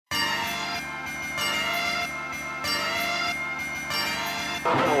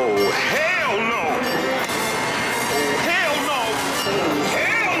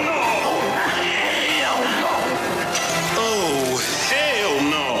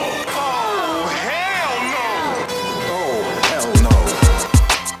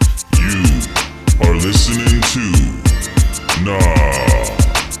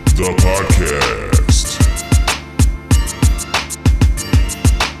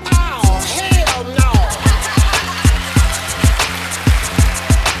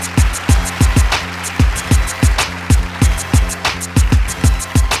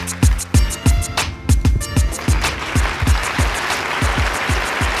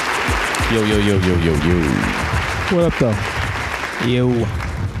Yo. What up, though? Yo.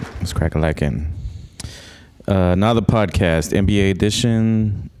 It's crack-a-lackin'. Another podcast, NBA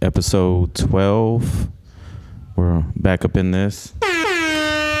edition, episode 12. We're back up in this.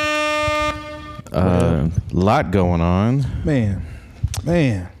 Lot going on. Man.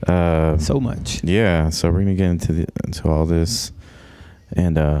 So much. Yeah, so we're gonna get into all this,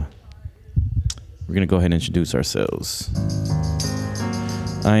 and we're gonna go ahead and introduce ourselves.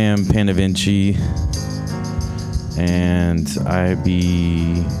 I am Panavinci, and what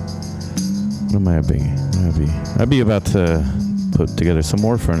am I be? I'd be about to put together some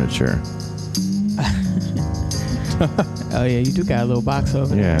more furniture. Oh yeah, you do got a little box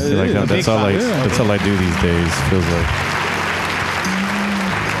over there. Yeah, I feel like that's all I do these days. Feels like.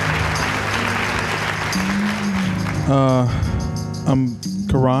 I'm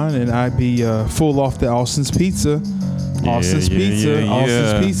Karan, and I be full off the Austin's Pizza. Austin's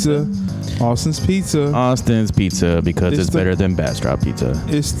Pizza, because it's better than Bastrop Pizza.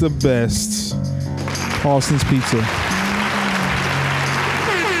 It's the best. Austin's Pizza.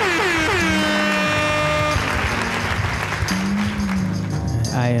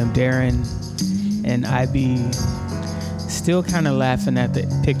 I am Darren, and I be still kind of laughing at the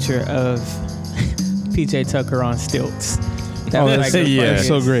picture of PJ Tucker on stilts. That's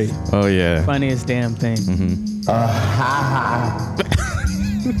so great. Oh yeah, funniest damn thing. Mm-hmm.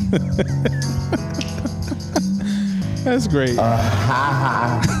 That's great.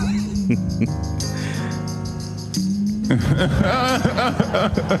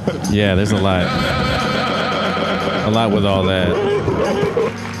 Yeah, there's a lot with all that.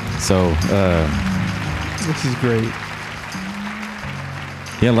 So, this is great.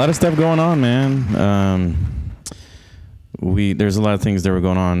 Yeah, a lot of stuff going on, man. There's a lot of things that were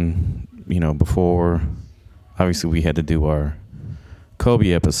going on, before. Obviously, we had to do our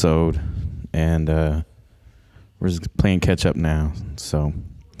Kobe episode, and we're just playing catch up now. So,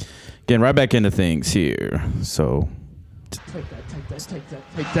 getting right back into things here. So, take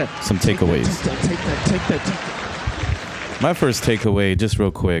that. Some takeaways. Take that. My first takeaway, just real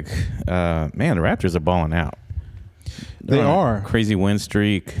quick, man, the Raptors are balling out. They are. Crazy win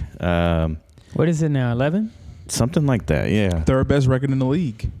streak. What is it now, 11? Something like that, yeah. Third best record in the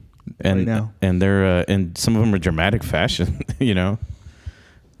league right now. And they're and some of them are dramatic fashion, No,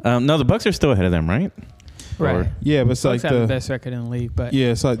 the Bucks are still ahead of them, right? Right. Yeah, but it's Bucks like have the best record in the league, but yeah,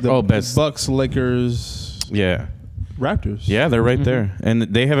 it's like the Bucks, Lakers, Raptors. Yeah, they're right there, and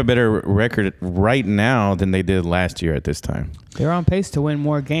they have a better record right now than they did last year at this time. They're on pace to win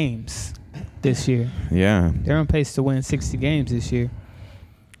more games this year. Yeah, they're on pace to win 60 games this year.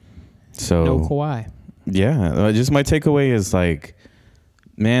 So no Kawhi. Yeah, just my takeaway is like,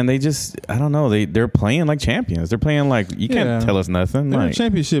 man, I don't know, they're playing like champions. They're playing like you can't tell us nothing. They're like a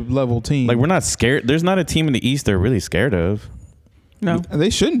championship level team. Like we're not scared. There's not a team in the East they're really scared of. No, they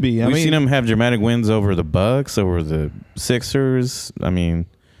shouldn't be. We've seen them have dramatic wins over the Bucks, over the Sixers. I mean,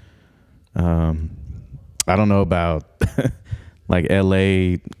 I don't know about like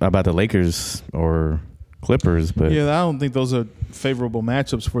LA, about the Lakers or Clippers, but yeah, I don't think those are favorable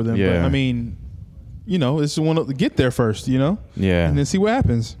matchups for them. Yeah. But I mean, it's one to get there first, Yeah, and then see what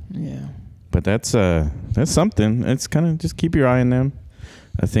happens. Yeah, but that's something. It's kind of just keep your eye on them.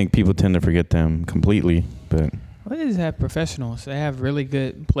 I think people tend to forget them completely, but. Well, they just have professionals. They have really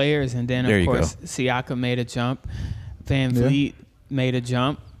good players, and then of course Siakam made a jump, Van Vliet made a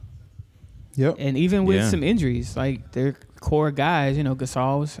jump. Yep. And even with some injuries, like their core guys,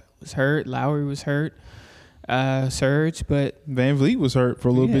 Gasol was hurt, Lowry was hurt, Serge, but Van Vliet was hurt for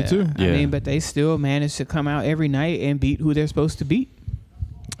a little bit too. I mean, but they still managed to come out every night and beat who they're supposed to beat.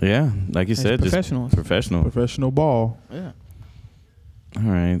 Yeah, like you said, professionals. Just professional ball. Yeah. All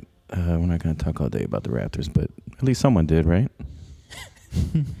right. We're not going to talk all day about the Raptors, but at least someone did, right?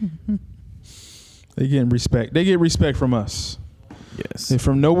 They get respect from us. Yes. And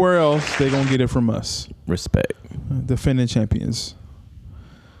from nowhere else, they're going to get it from us. Respect. Defending champions.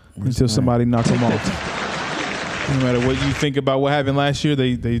 Until somebody knocks them off. No matter what you think about what happened last year,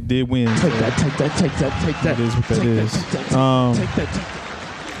 they did win. Take that. That is what that is.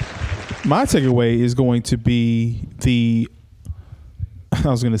 My takeaway is going to be I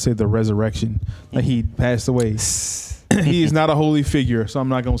was going to say the resurrection. Like he passed away. He is not a holy figure, so I'm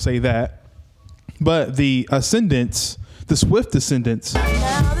not going to say that. But the ascendants, the swift ascendants. You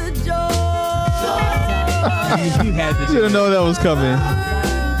didn't know that was coming.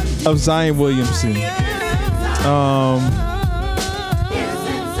 Of Zion Williamson.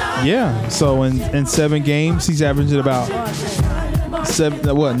 Yeah. So in 7 games, he's averaging about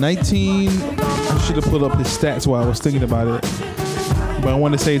 19. I should have put up his stats while I was thinking about it. but I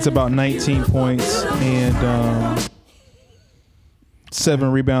want to say it's about 19 points and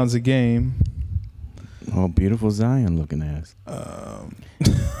 7 rebounds a game. Oh, beautiful Zion looking ass.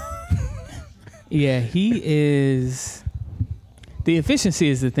 Yeah, he is. The efficiency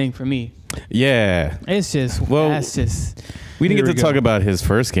is the thing for me. Yeah. It's just, that's just. We didn't Here get we to talk go. about his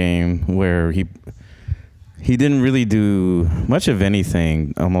first game where he didn't really do much of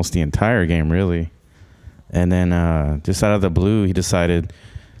anything almost the entire game, really. And then just out of the blue, he decided,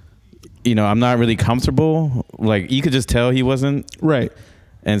 I'm not really comfortable. Like, you could just tell he wasn't. Right.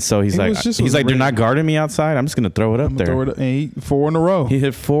 And so he's like, they're not guarding me outside. I'm just going to throw it up there. Throw it up, and 4 in a row. He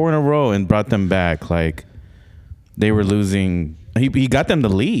hit 4 in a row and brought them back. Like, they were losing. He got them the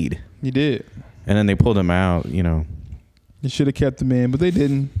lead. He did. And then they pulled him out, They should have kept him in, but they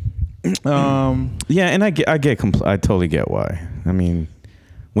didn't. Yeah, and I totally get why. I mean,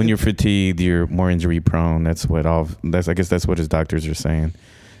 when you're fatigued, you're more injury prone. I guess that's what his doctors are saying.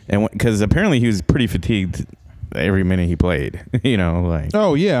 And because apparently he was pretty fatigued every minute he played,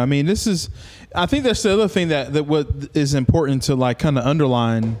 Oh yeah, I mean, I think that's the other thing that what is important to like kind of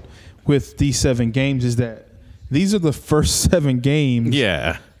underline with these 7 games is that these are the first 7 games.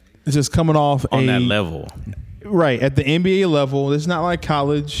 Yeah, just coming off on that level, right at the NBA level. It's not like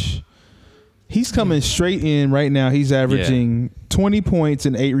college. He's coming straight in right now. He's averaging 20 points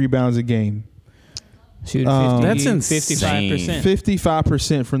and 8 rebounds a game. Shooting that's insane. 55%.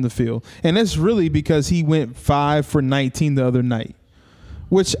 55% from the field. And that's really because he went 5 for 19 the other night,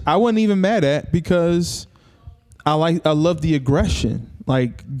 which I wasn't even mad at because I love the aggression.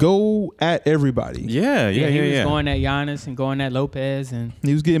 Like, go at everybody. Yeah, he was going at Giannis and going at Lopez, and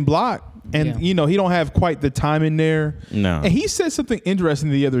he was getting blocked. And, he don't have quite the time in there. No. And he said something interesting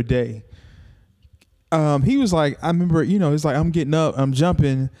the other day. He was like, I remember, he's like, I'm getting up, I'm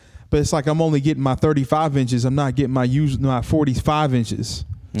jumping, but it's like I'm only getting my 35 inches. I'm not getting my 45 inches.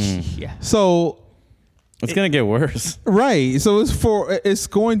 Yeah. So it's gonna get worse. Right. So it's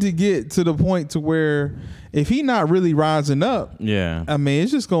going to get to the point to where if he not really rising up, I mean,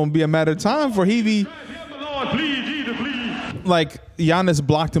 it's just going to be a matter of time for he be like Giannis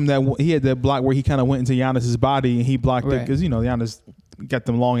blocked him. He had that block where he kind of went into Giannis's body and he blocked it because Giannis got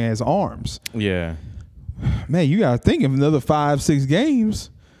them long ass arms. Yeah. Man, you got to think of another 5-6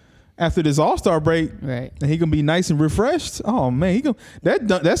 games after this All-Star break, right? And he gonna be nice and refreshed. Oh man,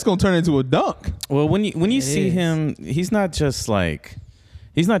 that's gonna turn into a dunk. Well, when you see him, he's not just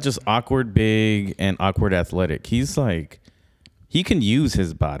awkward big and awkward athletic. He's like, he can use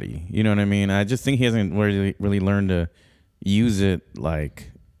his body. You know what I mean? I just think he hasn't really learned to use it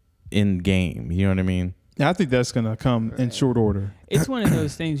like in game. You know what I mean? I think that's gonna come in short order. It's one of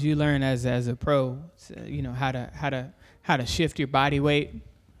those things you learn as a pro. How to shift your body weight.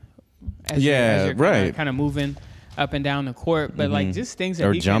 As you're kind of moving up and down the court, but like just things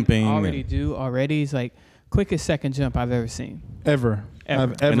that he jumping can already is like quickest second jump I've ever seen. I've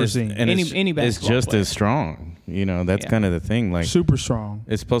ever seen. And any basketball it's just player. as strong. That's kind of the thing. Like super strong.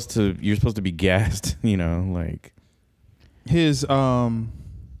 You're supposed to be gassed. Like his And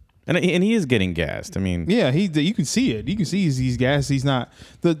he is getting gassed. I mean, you can see it. You can see he's gassed. He's not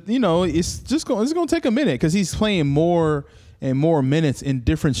it's going to take a minute because he's playing more and more minutes in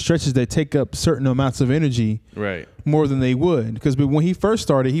different stretches that take up certain amounts of energy, right? More than they would. Because when he first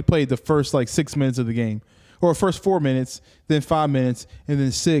started, he played the first 6 minutes of the game, or first 4 minutes, then 5 minutes, and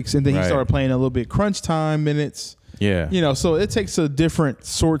then 6, and then he started playing a little bit crunch time minutes. Yeah, so it takes a different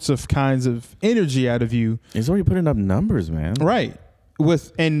sorts of kinds of energy out of you. He's already putting up numbers, man. Right.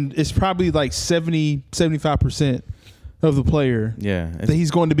 And it's probably like 70-75% of the player that he's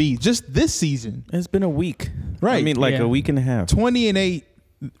going to be just this season. It's been a week. Right. I mean, a week and a half. 20-8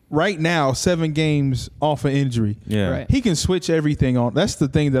 right now, 7 games off of injury. Yeah. Right. He can switch everything on. That's the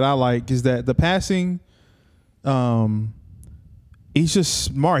thing that I like is that the passing, he's just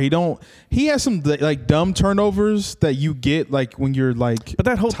smart. He has some dumb turnovers that you get when you're but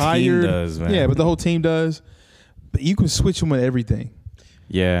that whole tired. Team does, man. Yeah, but the whole team does. But you can switch him with everything.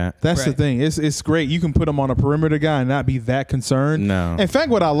 Yeah. That's the thing. It's great. You can put him on a perimeter guy and not be that concerned. No. In fact,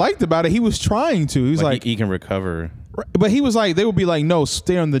 what I liked about it, he was trying to. He was he can recover. But he was they would be like, no,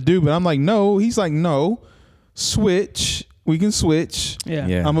 stay on the dude. But I'm like, no. He's like, no, switch. We can switch. Yeah.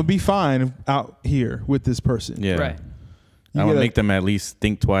 I'm going to be fine out here with this person. Yeah. Right. I would make them at least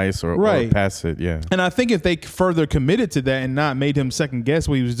think twice or pass it. Yeah. And I think if they further committed to that and not made him second guess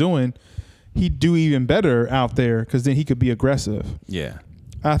what he was doing, he'd do even better out there because then he could be aggressive. Yeah.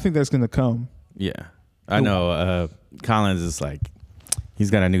 I think that's going to come. Yeah. I know. Collins is he's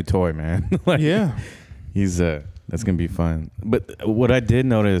got a new toy, man. Yeah. He's that's going to be fun. But what I did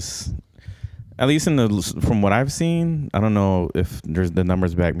notice, at least from what I've seen, I don't know if the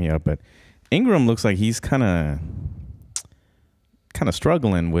numbers back me up, but Ingram looks like he's kind of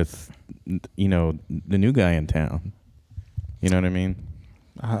struggling with, the new guy in town. You know what I mean?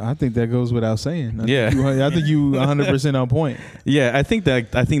 I think that goes without saying. I think you 100% on point. Yeah, I think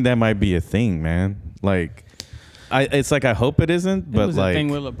that might be a thing, man. Like, it's like I hope it isn't, but it was like a thing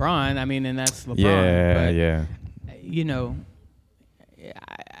with LeBron. I mean, and that's LeBron. Yeah, but, you know,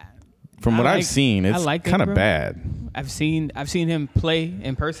 from what I've seen, it's kind of bad. I've seen him play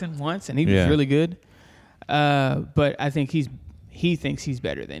in person once, and he was really good. But I think he thinks he's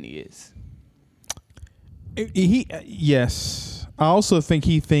better than he is. Yes. I also think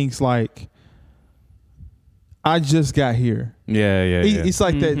he thinks like, I just got here. Yeah. It's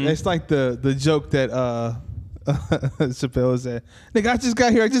like that. It's like the joke that Chappelle said. Nigga, I just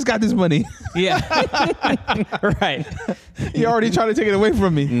got here. I just got this money. Yeah. Right. You already trying to take it away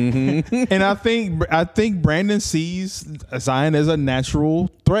from me. Mm-hmm. And I think Brandon sees Zion as a natural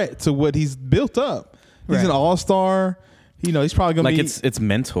threat to what he's built up. He's an all-star. He's probably gonna be it's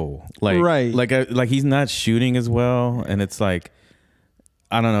mental. Like right. Like he's not shooting as well, and it's like,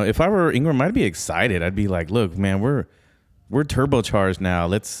 I don't know. If I were Ingram, I'd be excited. I'd be like, look, man, we're turbocharged now.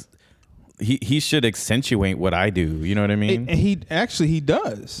 He should accentuate what I do. You know what I mean? And he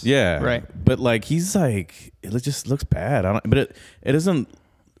does. Yeah. Right. But like, he's like, it just looks bad. But it doesn't,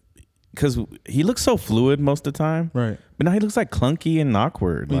 because he looks so fluid most of the time. Right. But now he looks like clunky and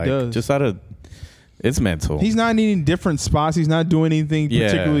awkward. He does. Just it's mental. He's not needing different spots. He's not doing anything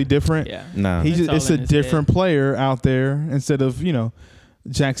particularly different. Yeah. No. It's a different player out there instead of,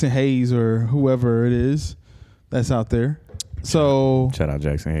 Jackson Hayes or whoever it is that's out there. So shout out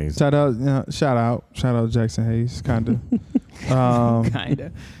Jackson Hayes. Shout out Jackson Hayes. Kinda.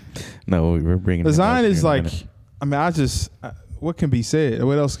 Kinda. No, we're bringing the Zion is like. I mean, what can be said?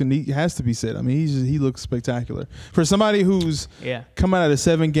 What else has to be said? I mean, he looks spectacular for somebody who's come out of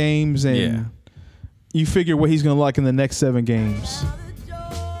 7 games and you figure what he's gonna like in the next 7 games.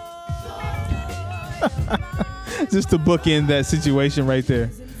 Just to bookend that situation right there.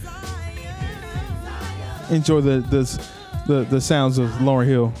 Enjoy the sounds of Lauryn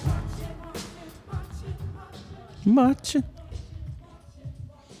Hill. Much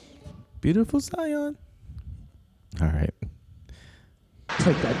beautiful Zion. All right.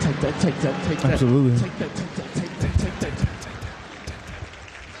 Take that. Absolutely. Take that.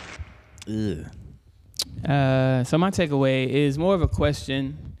 So my takeaway is more of a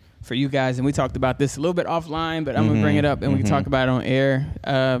question for you guys, and we talked about this a little bit offline, but I'm gonna bring it up and we can talk about it on air.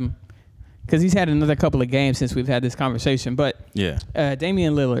 Because he's had another couple of games since we've had this conversation. But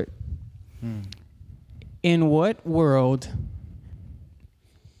Damian Lillard, in what world,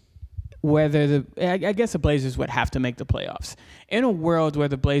 I guess the Blazers would have to make the playoffs. In a world where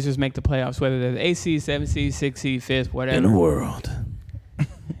the Blazers make the playoffs, whether they're the 8th seed, 7th seed, 6th seed, 5th, whatever. In a world.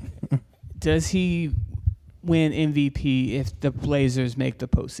 Does he win MVP if the Blazers make the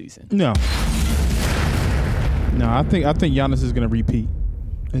postseason? No, I think Giannis is going to repeat.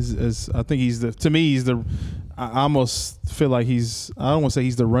 I think I almost feel like I don't want to say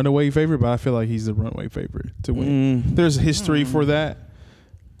he's the runaway favorite, but I feel like he's the runaway favorite to win. There's history for that.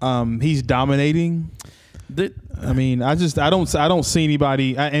 He's dominating. I mean, I don't see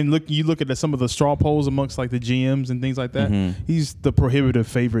anybody. You look at some of the straw polls amongst like the GMs and things like that. He's the prohibitive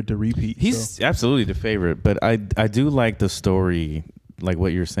favorite to repeat. He's absolutely the favorite, but I do like the story, like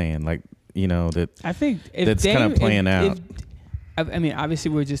what you're saying, like that. I think that's kind of playing out. I mean,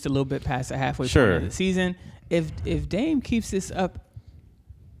 obviously we're just a little bit past the halfway point of the season. If Dame keeps this up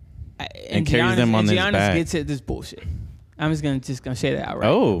and carries them on his back, gets it, this bullshit. I'm just gonna say that outright.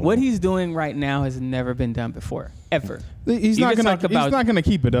 Oh, what he's doing right now has never been done before, ever. He's not gonna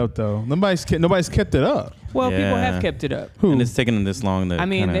keep it up though. Nobody's kept it up. Well, people have kept it up. Who? And it's taken them this long to. I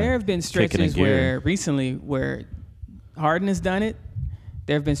mean, there have been stretches where Harden has done it.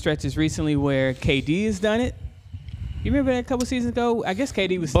 There have been stretches recently where KD has done it. You remember that a couple seasons ago? I guess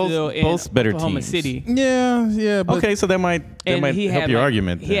KD was still in Oklahoma City. Yeah. But okay, so that might help your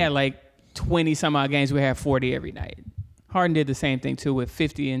argument. He had like 20 some odd games where he had 40 every night. Harden did the same thing too with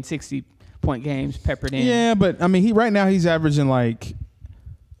 50 and 60 point games peppered in. Yeah, but I mean, right now he's averaging like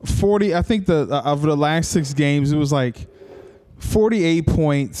 40. I think of the last 6 games, it was like 48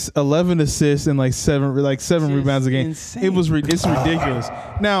 points, 11 assists, and like seven rebounds a game. Insane. It's ridiculous.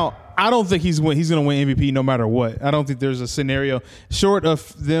 Now, I don't think he's going to win MVP no matter what. I don't think there's a scenario short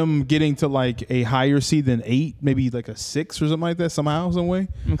of them getting to like a higher seed than 8, maybe like a 6 or something like that, somehow, some way.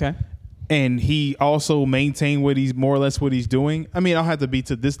 Okay. And he also maintained what he's doing. I mean, I'll have to be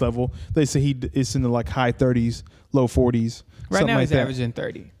to this level. They say it's in the like high 30s, low 40s. Right now like he's that. averaging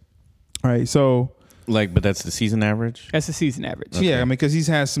 30. All right, so Like, but that's the season average. That's the season average. yeah, I mean, because he's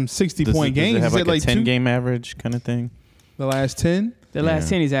had some 60-point games. Does it have He's like had a 10 two, game average kind of thing? the last 10. The last Yeah.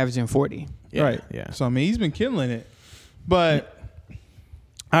 10, he's averaging 40. Yeah, Right. Yeah. So I mean, he's been killing it. But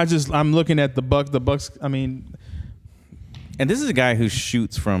I'm looking at the Bucks. The Bucks. I mean, And this is a guy who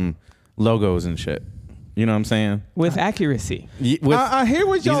shoots from logos and shit. You know what I'm saying? With accuracy. With, I hear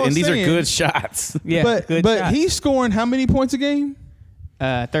what y'all and these saying, are good shots. Yeah, but good but shots. he's scoring how many points a game?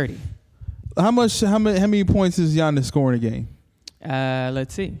 30. How many points is Giannis scoring a game?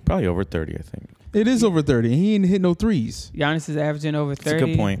 Let's see. Probably over 30, I think. It is over 30. He ain't hit no threes. Giannis is averaging over 30. It's a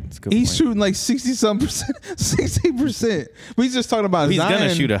good point. It's a good He's point. shooting like 60-some%, 60%. We just talking about He's Zion.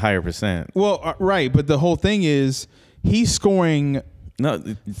 gonna shoot a higher percent. Well, right, but the whole thing is he's scoring No,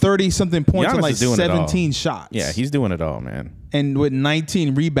 30-something points Giannis on like is doing it all. 17 shots. yeah, he's doing it all, man. and with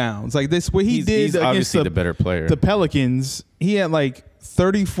 19 rebounds. Like this, what he He's did against obviously the better player. the Pelicans, he had like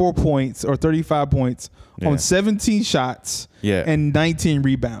 34 points or 35 points Yeah. on 17 shots Yeah. and 19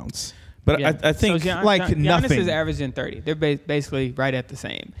 rebounds. But Yeah. I think like Giannis nothing. is averaging 30. They're basically right at the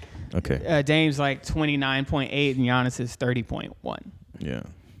same. okay. Dame's like 29.8 and Giannis is 30.1. Yeah.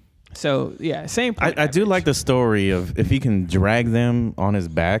 So, yeah, same point I do average. like the story of if he can drag them on his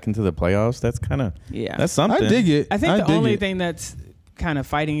back into the playoffs. That's kind of Yeah. that's something. I dig it. I think the dig only it. thing that's kind of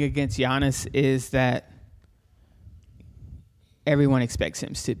fighting against Giannis is that everyone expects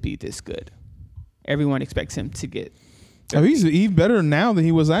him to be this good. Everyone expects him to get. Oh, he's better now than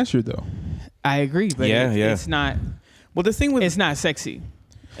he was last year, though. I agree, but Yeah, yeah. it's not. Well, the thing with It's not sexy,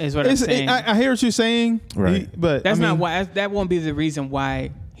 is what I'm saying. I hear what you're saying, Right. but That's I mean, not why. That won't be the reason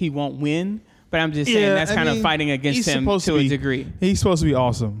why he won't win. But I'm just saying Yeah, that's I kind mean, of fighting against he's him supposed to to a be- degree. He's supposed to be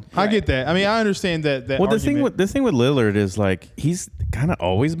awesome. I Right. get that. I mean, I understand that. well, the thing argument. with Lillard is like he's kind of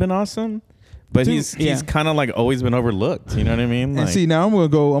always been awesome, but Dude, he's yeah. kind of like always been overlooked. You know what I mean? And Like, see, now I'm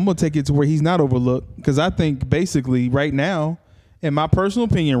gonna take it to where he's not overlooked because I think basically right now, in my personal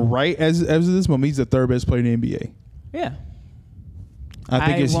opinion, right as of this moment, he's the third best player in the NBA. Yeah. I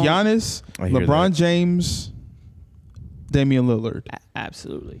think I it's won't- Giannis, I hear LeBron that. James, Damian Lillard.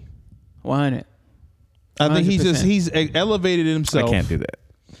 Absolutely. 100. I think 100%. he's elevated himself. I can't do that.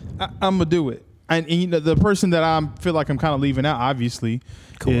 I'm gonna do it. And you know, the person that I feel like I'm kind of leaving out, obviously,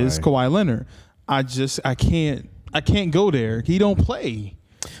 is Kawhi Leonard. I can't go there. He don't play.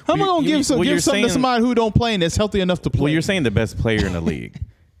 How am I gonna give something to saying- somebody who don't play and that's healthy enough to play? Well, you're saying the best player in the league.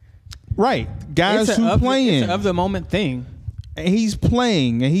 right, guys It's a who of the- playing. it's a of the moment thing. And he's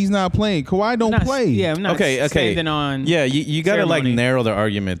playing and he's not playing. Kawhi don't Not- play. Yeah, I'm not Okay. standing on. Yeah, you got to like ceremony. narrow the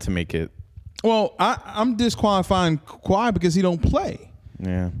argument to make it. Well, I'm disqualifying Kawhi because he don't play.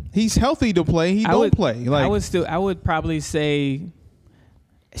 Yeah. He's healthy to play. He don't play. Like I would probably say,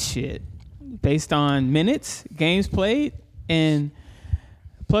 shit, based on minutes, games played, and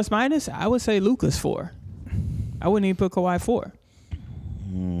plus minus, I would say Luka's 4. I wouldn't even put Kawhi 4.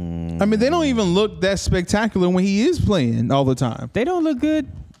 I mean, they don't even look that spectacular when he is playing all the time. They don't look good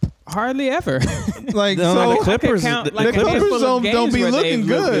hardly ever. Like No, so, the Clippers- Count, the like, a Clippers handful of don't games be where looking they've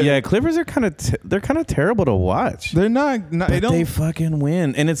looked good. Yeah, Clippers are they're kind of terrible to watch. they're not. But They don't. they fucking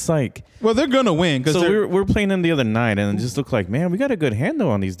win, and it's like Well, they're gonna win because so we were playing them the other night, and it just looked like, man, we got a good handle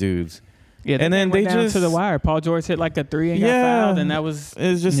on these dudes. Yeah, And then went they down just- to the wire. Paul George hit like a 3 and got Yeah. fouled, and that was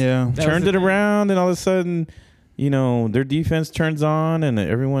It's just Yeah. That was turned the it thing. around, and all of a sudden, their defense turns on, and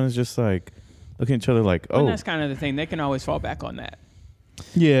everyone is just like looking at each other like, and oh, that's kind of the thing. They can always fall back on that.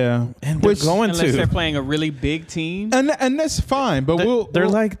 yeah, and we're going Unless they're to. playing a really big team. and that's fine. But They're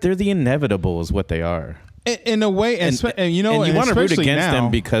they're the inevitable, is what they are. in a way, and want to root against now,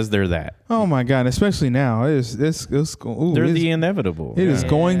 them because they're that. Oh my God! Especially now, They're the inevitable. It is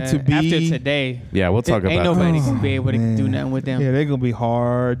going to be after today. Yeah, we'll talk about Ain't that. nobody gonna be able to man. do nothing with them. Yeah, they're gonna be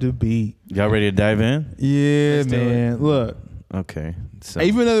hard to beat. Y'all ready to dive in? Yeah, Let's do man. Look, Okay. So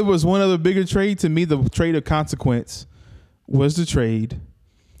even though there was one other bigger trade, to me, the trade of consequence was the trade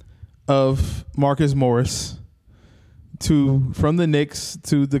of Marcus Morris from the Knicks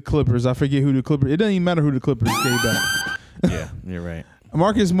to the Clippers. I forget who the Clippers. It doesn't even matter who the Clippers gave back. yeah, you're right.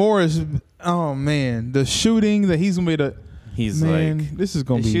 Marcus Morris. Oh man, the shooting that he's gonna be the. He's Man, like, this is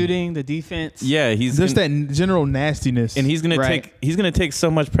gonna The be shooting, the defense. yeah, he's just gonna, that general nastiness. and he's gonna Right. take so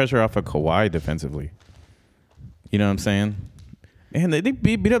much pressure off of Kawhi defensively. You know what I'm saying? And they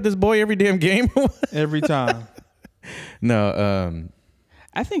beat up this boy every damn game. every time. No,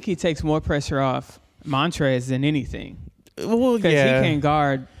 I think he takes more pressure off Montrez than anything well, because yeah, he can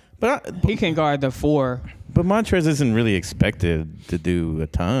guard He can guard the 4. But Montrez isn't really expected to do a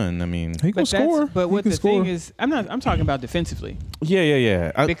ton. I mean, He can score. But He what can the score. thing is, I'm talking about defensively.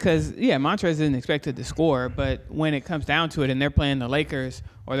 yeah. Because Montrez isn't expected to score, but when it comes down to it, and they're playing the Lakers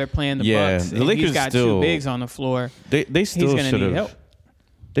or they're playing the Bucks, the and Lakers he's got still, 2 bigs on the floor, They he's still gonna should need help. have.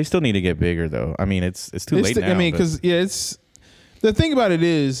 They still need to get bigger, though. I mean, it's too late now. I mean, but- because it's the thing about it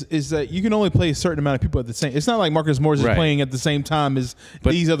is that you can only play a certain amount of people at the same. It's not like Marcus Morris is Right. playing at the same time as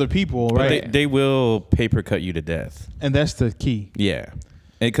But- these other people, but right? they will paper cut you to death. And that's the key. Yeah,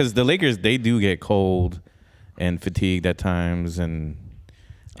 because the Lakers, they do get cold and fatigued at times, and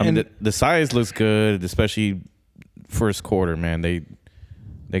I mean And- the size looks good, especially first quarter. Man, they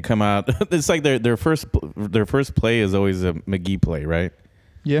come out. It's like their first play is always a McGee play, right?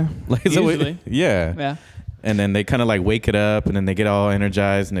 Yeah. Like it's always- Usually. yeah. Yeah. And then they kind of like wake it up, and then they get all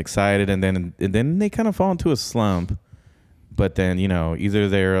energized and excited, and then they kind of fall into a slump. But then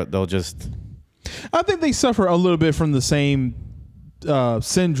either they'll just I think they suffer a little bit from the same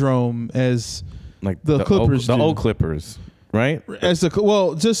syndrome as like The Clippers the do. old Clippers, right?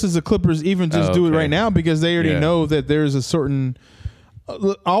 just as the Clippers even just Oh, do it okay. right now because they already Yeah. know that there's a certain.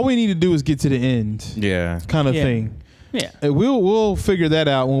 All we need to do is get to the end, Yeah. kind of Yeah. thing. Yeah. And we'll figure that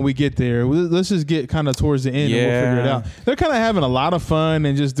out when we get there. Let's just get kind of towards the end and we'll figure it Yeah. out. They're kind of having a lot of fun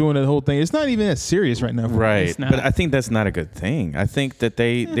and just doing the whole thing. It's not even that serious right now. Right. It's not. But I think that's not a good thing. I think that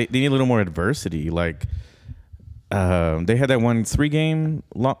they need a little more adversity. Like they had that one three game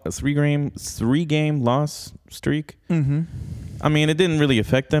loss streak. Mm-hmm. I mean, it didn't really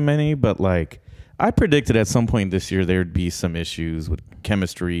affect them any, but like I predicted at some point this year there'd be some issues with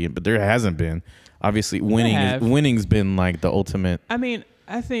chemistry, but there hasn't been. Obviously, winning's been like the ultimate I mean,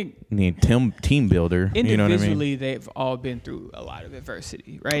 I think team builder. individually You know what I mean? they've all been through a lot of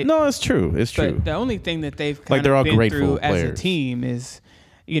adversity, right? No, it's true. It's true. But the only thing that they've Like, kind they're all of been grateful through as a players. team is,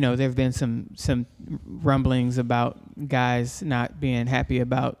 there have been some rumblings about guys not being happy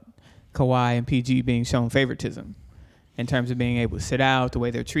about Kawhi and PG being shown favoritism in terms of being able to sit out, the way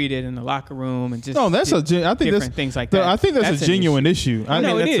they're treated in the locker room, and just No, that's I think different that's things like that. I think that's a an genuine issue. I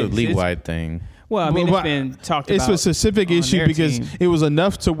No, think it that's is. a league-wide thing. Well, I mean, Well, it's been talked about. It's a specific on issue their because team. it was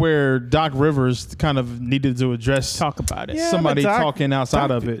enough to where Doc Rivers kind of needed to address Talk about it. Yeah, somebody but Doc- talking outside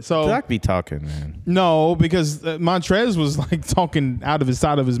Doc- of it. So Doc be talking, man. no, because Montrez was like talking out of his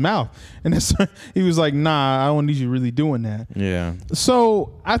side of his mouth, and he was like, "Nah, I don't need you really doing that." Yeah.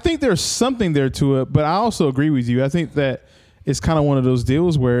 So I think there's something there to it, but I also agree with you. I think that it's kind of one of those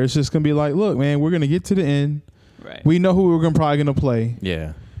deals where it's just gonna be like, "Look, man, we're gonna get to the end. Right. We know who we're probably gonna play.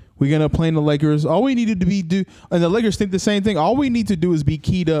 Yeah. We're gonna play in the Lakers. All we needed to and the Lakers think the same thing. All we need to do is be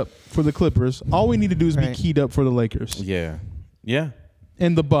keyed up for the Clippers. All we need to do is be Right. keyed up for the Lakers Yeah. Yeah.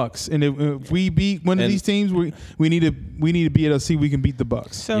 and the Bucks. And if we beat one of And- these teams, we need to be able to see we can beat the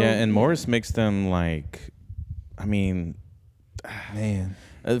Bucks. So yeah, and Morris makes them like, I mean, Man,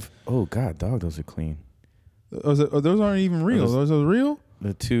 oh God, dog, those are clean. those aren't even real. those- Those are real.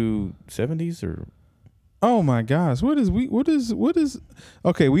 The 270s or Oh my gosh, what is?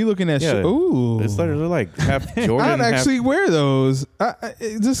 Okay, we looking at. Yeah, Ooh, it's like they're like half Jordan. I'd actually wear those.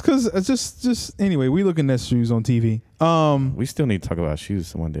 Just because. Just anyway, we looking at shoes on TV. we still need to talk about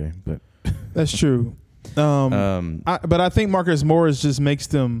shoes one day, but That's true. But I think Marcus Morris just makes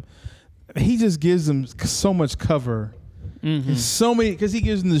them. He just gives them so much cover. Mhm. So many because he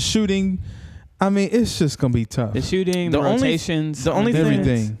gives them the shooting. I mean, it's just gonna be tough. the shooting, the, The only- rotations, the only thing-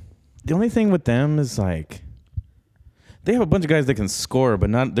 Everything. the only thing with them is like they have a bunch of guys that can score,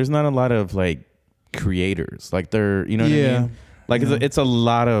 but there's not a lot of like creators. Like they're, you know what I Yeah. mean? Like Yeah. it's a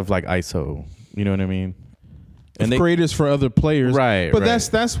lot of like ISO. You know what I mean? And creators for other players, Right, But right.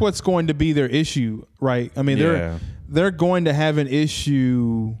 that's what's going to be their issue, right? I mean, Yeah. they're going to have an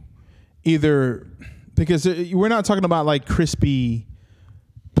issue either because we're not talking about like crispy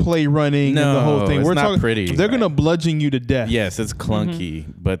play running and the whole No, thing. it's We're not talking pretty. They're going to bludgeon you to death. Yes, it's clunky,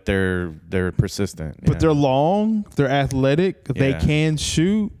 but they're persistent. But they're long, they're athletic, they Yeah. can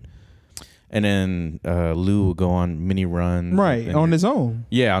shoot, and then Lou will go on mini runs, right, and- on his own.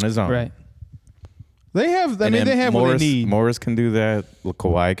 Yeah, on his own. right? They have. I And mean, then they have Morris, what they need. Morris can do that.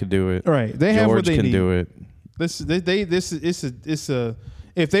 Kawhi could do it. Right, they have what George they can need. do it. It's a.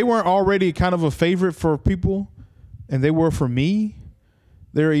 If they weren't already kind of a favorite for people, and they were for me,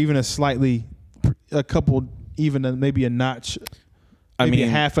 they're even maybe a notch. I Maybe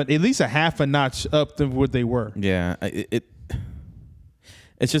mean, at least a half a notch up than what they were. yeah, it's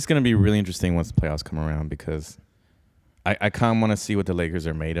just gonna be really interesting once the playoffs come around because I kind of want to see what the Lakers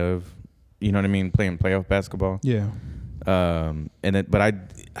are made of. You know what I mean? Playing playoff basketball. Yeah,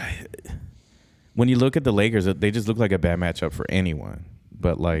 When you look at the Lakers, they just look like a bad matchup for anyone.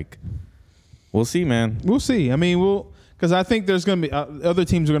 but like, we'll see, man. We'll see. I mean, because I think there's going to be other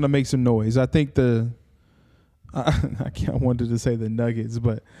teams are going to make some noise. I think I wanted to say the Nuggets,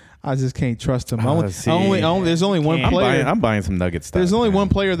 but I just can't trust them. There's only one player. I'm buying some Nuggets stuff. There's only one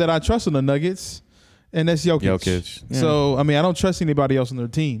player that I trust in the Nuggets, and that's Jokic. Yeah. So I mean, I don't trust anybody else on their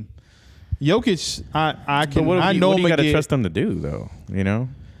team. Jokic, I can. I know what do you got to trust them to do, though? You know.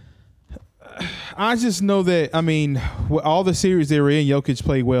 I just know that. I mean, all the series they were in, Jokic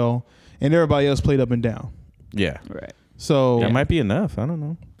played well, and everybody else played up and down. Yeah. Right. So that might be enough. I don't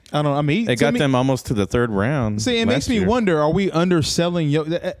know. I mean, it got them almost to the third round. See, it makes me wonder: are we underselling?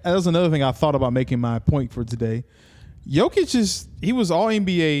 That was another thing I thought about making my point for today. Jokic he was All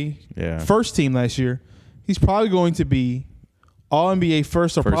NBA first team last year. He's probably going to be All NBA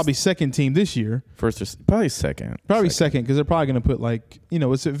first or probably second team this year. First or probably second. Probably second because they're probably going to put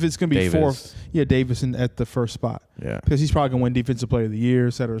if it's going to be Davis. fourth, Davis at the first spot. Yeah, because he's probably going to win Defensive Player of the Year,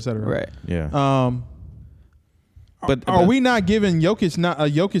 et cetera, et cetera. Right. Yeah. But are we not giving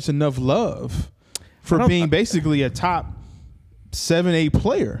Jokic enough love for being basically a top 7-8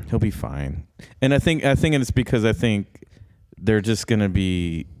 player? He'll be fine, and I think it's because I think they're just gonna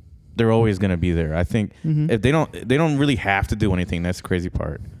be. They're always gonna be there. I think if they don't really have to do anything. That's the crazy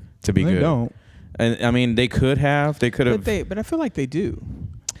part to be good. They don't. And I mean, they could have. But I feel like they do.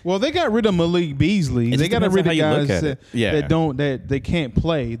 Well, they got rid of Malik Beasley. They got rid of guys that they can't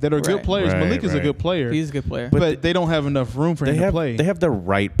play, that are good players. Right, Malik is a good player. He's a good player. But they don't have enough room for him to play. They have the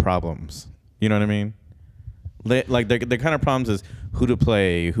right problems. You know what I mean? Their kind of problems is who to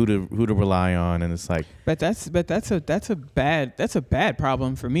play, who to rely on, and it's like. But that's a bad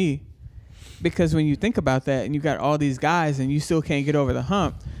problem for me, because when you think about that and you got all these guys and you still can't get over the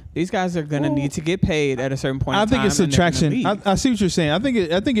hump. These guys are going to need to get paid at a certain point in time. I think it's subtraction. I see what you're saying. I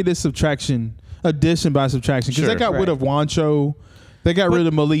think it is subtraction, addition by subtraction. Because they got rid of Juancho. They got rid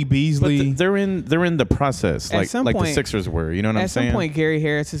of Malik Beasley. But they're in the process, like the Sixers were. You know what I'm saying? At some point, Gary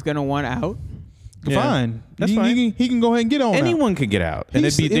Harris is going to want out. Yeah. Fine. That's fine. He can go ahead and get on. Anyone could get out, and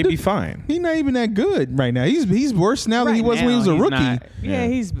they'd be fine. He's not even that good right now. He's worse now than he was when he was a rookie.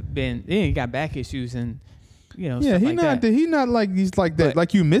 He got back issues and. Stuff he's not like he's like that.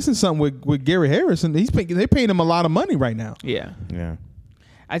 Like you missing something with Gary Harris, and they paying him a lot of money right now. Yeah.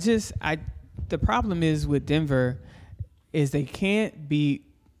 The problem is with Denver is they can't beat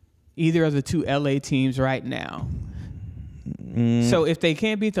either of the two LA teams right now. So if they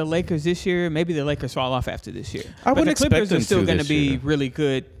can't beat the Lakers this year, maybe the Lakers fall off after this year. But the Clippers are still going to be really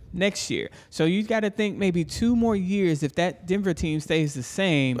good next year. So you got to think maybe 2 more years if that Denver team stays the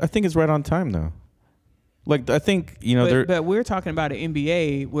same. I think it's right on time though. Like I think but we're talking about an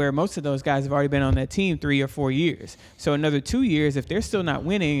NBA where most of those guys have already been on that team 3 or 4 years. So another 2 years, if they're still not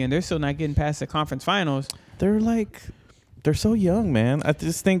winning and they're still not getting past the conference finals, they're so young, man. I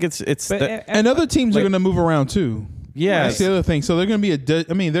just think it's. And other teams are going to move around too. Yeah, that's the other thing. So they're going to be they're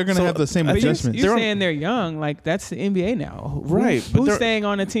going to have the same adjustments. You're saying they're young, like that's the NBA now, right? Who's staying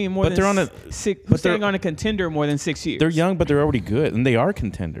on a team more than who's staying on a contender more than 6 years? They're young, but they're already good, and they are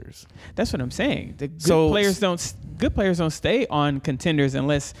contenders. That's what I'm saying. The good players don't stay on contenders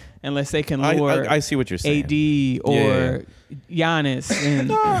unless they can lure. I see what you're saying. AD or Giannis,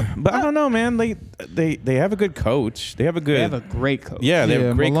 but I don't know, man. They have a good coach. They have a great coach. Yeah, they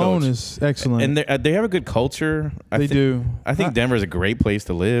have a great Malone coach. is excellent, and they have a good culture. They do. I think Denver's a great place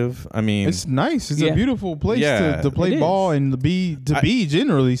to live. I mean, it's nice. It's a beautiful place to play ball and to be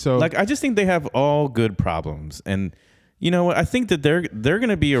generally. So, I just think they have all good problems, and you know what? I think that they're going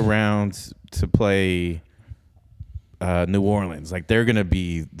to be around to play. New Orleans, like they're gonna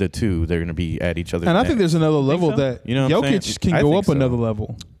be the two. They're gonna be at each other's and I necks. think there's another level that Jokic can go up another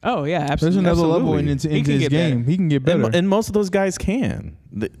level. Oh yeah, absolutely. There's another level into his game. He can get better, and most of those guys can.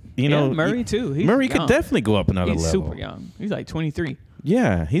 Murray too. Murray could definitely go up another level. He's super young. He's like 23.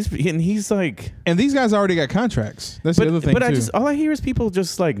 Yeah, he's like, and these guys already got contracts. That's the other thing. But all I hear is people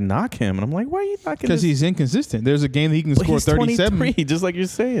just like knock him, and I'm like, why are you knocking? Because he's inconsistent. There's a game that he can score 37, 23, just like you're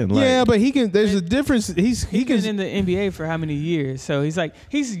saying. Yeah, but he can. There's a difference. He's been in the NBA for how many years? So he's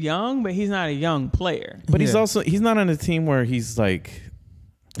young, but he's not a young player. But he's not on a team where he's like.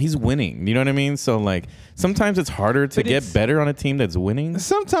 He's winning. You know what I mean? So, like, sometimes it's harder to get better on a team that's winning.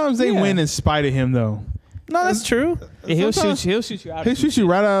 Sometimes they win in spite of him, though. No, that's true. He'll shoot you out. He'll shoot you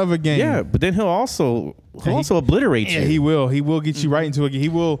right out of a game. Yeah, but then he'll also obliterate you. Yeah, he will. He will get you right into a game. He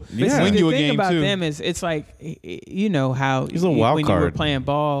will win you a game too. The thing about them is, it's like, you know how he's a wild when card. You were playing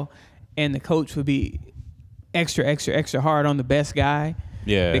ball, and the coach would be extra hard on the best guy.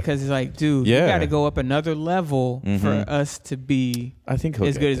 Yeah, because it's like, dude, you got to go up another level for us to be as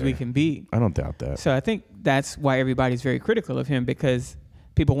good as we can be. I don't doubt that. So I think that's why everybody's very critical of him, because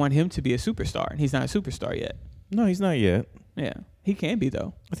people want him to be a superstar, and he's not a superstar yet. No, he's not yet. Yeah, he can be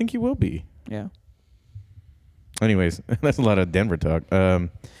though. I think he will be. Yeah. Anyways, that's a lot of Denver talk.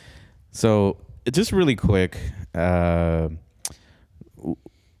 So just really quick, I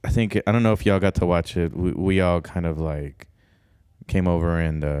don't know if y'all got to watch it. We all kind of like came over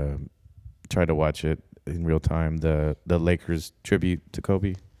and tried to watch it in real time. The Lakers tribute to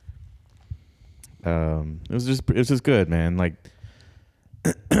Kobe. It was just good, man. Like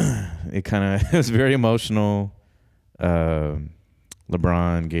it was very emotional.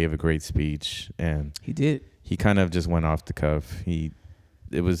 LeBron gave a great speech, and He did. he kind of just went off the cuff. You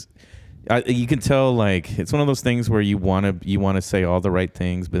can tell, like, it's one of those things where you want to say all the right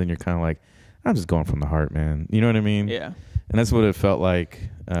things, but then you're kind of like, I'm just going from the heart, man. You know what I mean? Yeah. And that's what it felt like.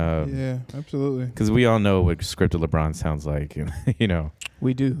 Yeah, absolutely. Because we all know what scripted LeBron sounds like, you know.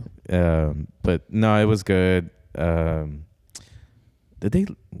 We do. But no, it was good. Did they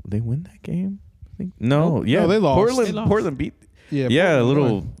win that game? I think no. Nope. Yeah, No, they lost. Portland, They lost. Portland beat. Yeah, Yeah,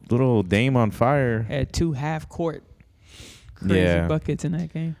 Portland little Dame on fire. Had 2 half-court crazy Yeah. buckets in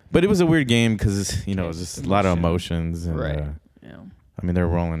that game. But it was a weird game because it was just a lot of emotions. And, Right. Yeah. I mean, they're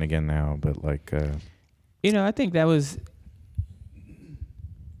rolling again now, but like, I think that was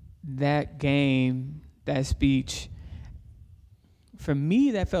that game, that speech. For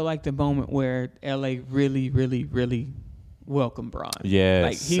me, that felt like the moment where LA really, really, really welcomed Bron. yes,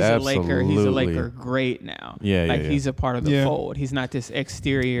 Like he's a Laker. He's a absolutely. Laker great now. Yeah, like yeah. he's a part of the Yeah. fold. He's not this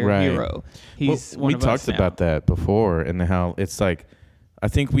exterior Right. hero. He's Well, one we of us talked now. about that before, and how it's like, I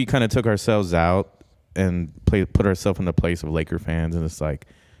think we kind of took ourselves out and put ourselves in the place of Laker fans, and it's like,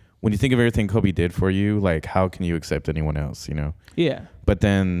 when you think of everything Kobe did for you, like, how can you accept anyone else, you know? Yeah. But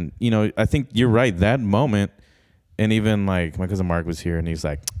then, I think you're right. That moment, and even like my cousin Mark was here, and he's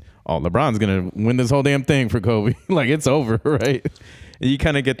like, "Oh, LeBron's gonna win this whole damn thing for Kobe. Like it's over, right?" And you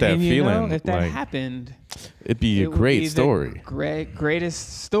kind of get that and feeling. if that like, happened, it'd be a it would great be the story.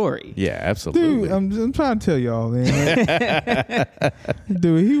 Greatest story. Yeah, absolutely. Dude, I'm trying to tell y'all, man.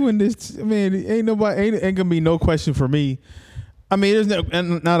 Dude, he win this. Man, ain't gonna be no question for me. I mean, there's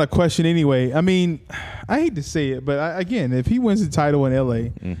not a question anyway. I mean, I hate to say it, but again, if he wins the title in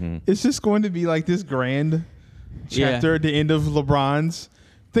LA, it's just going to be like this grand chapter at the end of LeBron's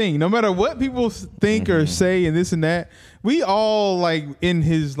thing. No matter what people think or say and this and that, we all like in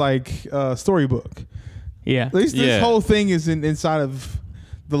his storybook. Yeah. At least this whole thing is inside of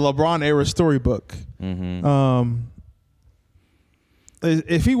the LeBron era storybook.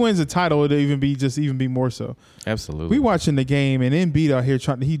 If he wins the title, it'll even be more so. Absolutely. We watching the game and Embiid out here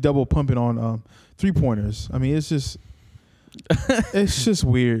he double pumping on 3-pointers. I mean, it's just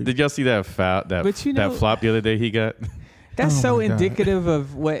weird. Did y'all see that foul? That flop the other day he got. That's Oh so my God. indicative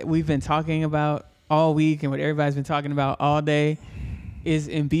of what we've been talking about all week and what everybody's been talking about all day is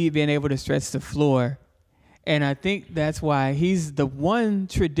Embiid being able to stretch the floor. And I think that's why he's the one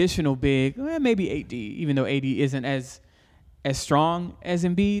traditional big, maybe AD, even though AD isn't as strong as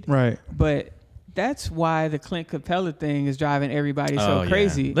Embiid. Right. But that's why the Clint Capella thing is driving everybody so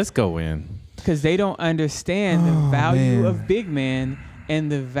crazy. Yeah. Let's go in. Because they don't understand the value of big men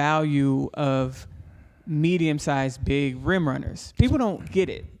and the value of medium-sized big rim runners. People don't get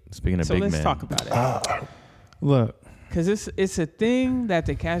it. Speaking of So big let's men, talk about it. Look. Because it's a thing that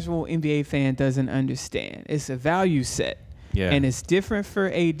the casual NBA fan doesn't understand. It's a value set. Yeah. And it's different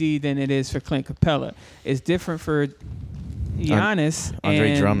for AD than it is for Clint Capella. It's different for Giannis.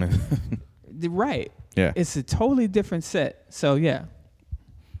 Andre and Drummond. Right. Yeah. It's a totally different set. So, yeah.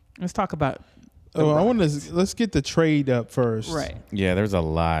 Let's talk about let's get the trade up first. Right. Yeah, there's a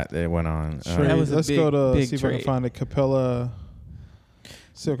lot that went on. Trade. That was a Let's big, go to big see if I trade. can find a Capella.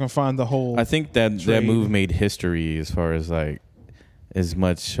 See if I can find the whole. I think that trade. move made history as far as like as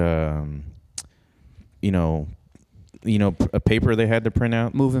much a paper they had to print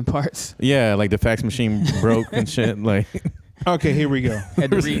out. moving parts. Yeah, like the fax machine broke and shit. Like Okay, here we go.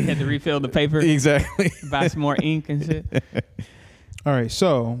 Had to refill the paper, exactly. buy some more ink and shit. All right,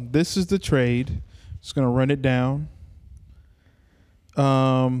 so this is the trade. Just gonna run it down.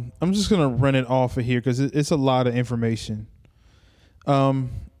 I'm just gonna run it off of here because it's a lot of information. All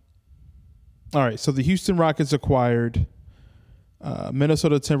right, so the Houston Rockets acquired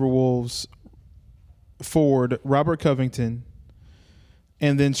Minnesota Timberwolves forward Robert Covington,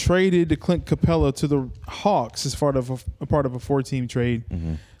 and then traded Clint Capella to the Hawks as part of a 4-team trade.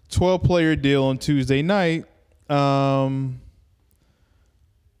 12-player deal on Tuesday night.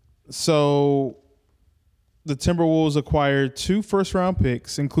 So the Timberwolves acquired 2 first-round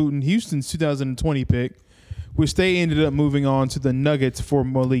picks, including Houston's 2020 pick, which they ended up moving on to the Nuggets for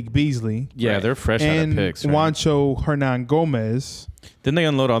Malik Beasley. Yeah, they're fresh out And of picks. Right? Juancho Hernan Gomez. Didn't they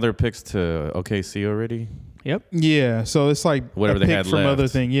unload all their picks to OKC already? Yep. Yeah, so it's like Whatever a they pick had from left. other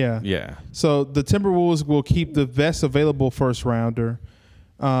thing. Yeah. Yeah. So the Timberwolves will keep the best available first rounder,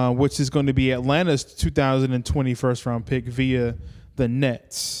 which is going to be Atlanta's 2020 first round pick via the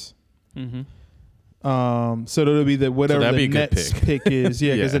Nets. Mm-hmm. So it'll be whatever that'd be the a good Nets pick. is.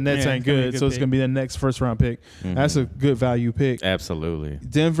 Yeah, because Yeah. the Nets Yeah, ain't it's gonna be a good, good so it's pick. going to be the next first round pick. Mhm. That's a good value pick. Absolutely.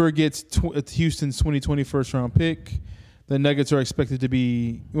 Denver gets Houston's 2020 first round pick. The Nuggets are expected to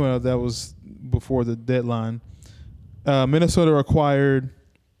be, well, that was before the deadline. Minnesota acquired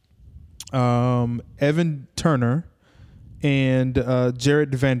Evan Turner and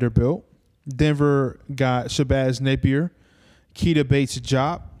Jared Vanderbilt. Denver got Shabazz Napier, Keita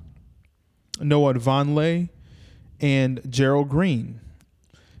Bates-Diop, Noah Vonleh, and Gerald Green.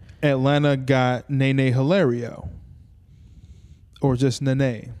 Atlanta got Nene Hilario, or just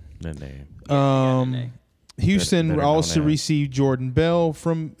Nene. The name. Nene. Houston Better also known as. received Jordan Bell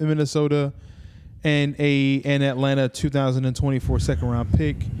from Minnesota and an Atlanta 2024 second round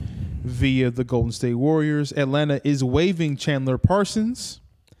pick via the Golden State Warriors. Atlanta is waiving Chandler Parsons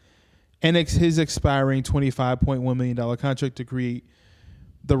and his expiring $25.1 million contract to create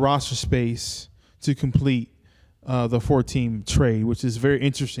the roster space to complete the 4-team trade, which is very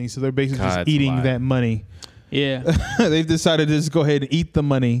interesting. So they're basically just God's eating lie. that money. Yeah. They've decided to just go ahead and eat the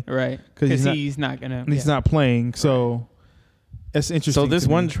money Right. 'Cause Because he's he's not gonna. and he's not playing. So that's interesting. So this to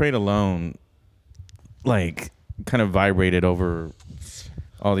me. one trade alone, like, kind of vibrated over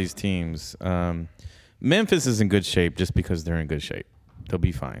all these teams. Memphis is in good shape just because they're in good shape. They'll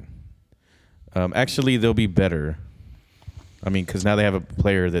be fine. Actually, they'll be better. I mean, because now they have a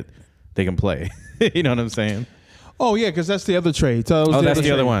player that they can play. You know what I'm saying? Oh yeah, because that's the other trade. So that was That's the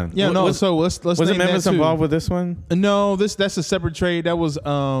trade. other one. Yeah, no. Was- So let's Was name it Memphis that too. involved with this one? No, that's a separate trade. That was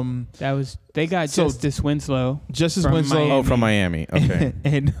They got So- Justice Winslow Justice From Winslow Miami. Oh, from Miami. Okay.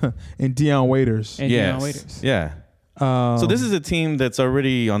 and Deion Waiters. and yes. Deion Waiters. Yeah. So this is a team that's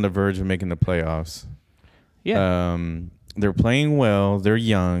already on the verge of making the playoffs. Yeah. They're playing well. They're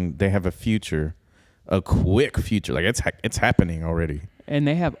young. They have a future, a quick future. Like it's happening already. And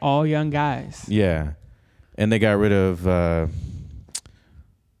they have all young guys. Yeah, and they got rid of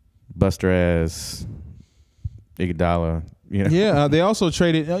Buster ass Iguodala. You know? Yeah, they also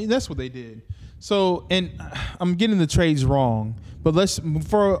traded. That's what they did. So, and I'm getting the trades wrong, but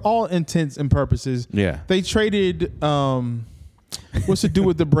for all intents and purposes, Yeah. they traded. What's to do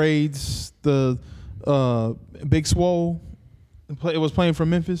with the braids? The Big Swole. It was playing for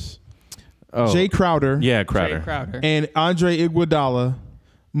Memphis. Oh. Jay Crowder. Yeah, Jay Crowder. Crowder. And Andre Iguodala,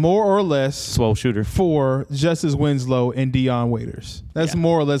 more or less, Swole shooter. for Justice Winslow and Deion Waiters. That's Yeah.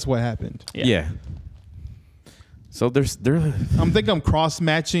 more or less what happened. Yeah. So they're I'm cross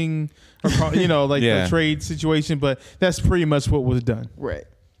matching, like Yeah. the trade situation, but that's pretty much what was done. Right.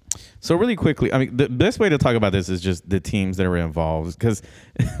 So really quickly, I mean, the best way to talk about this is just the teams that are involved, because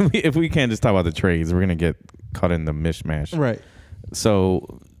if we can't just talk about the trades, we're gonna get caught in the mishmash. Right.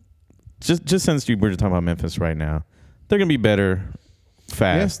 So just since we're talking about Memphis right now, they're gonna be better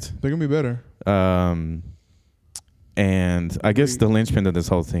fast. Yeah, they're gonna be better. And I guess the linchpin of this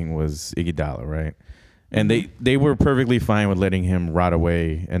whole thing was Iguodala, right? And they were perfectly fine with letting him rot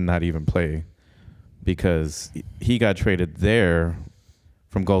away and not even play, because he got traded there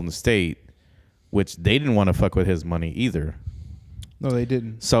from Golden State, which they didn't want to fuck with his money either. No, they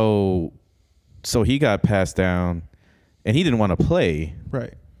didn't. So he got passed down, and he didn't want to play.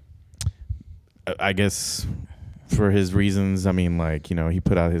 Right. I guess for his reasons. I mean, he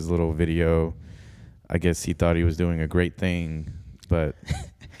put out his little video. I guess he thought he was doing a great thing, but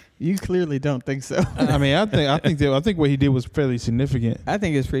You clearly don't think so. I mean, I think what he did was fairly significant, I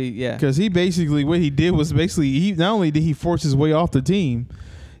think it's pretty. Yeah. because what he did was he not only did he force his way off the team,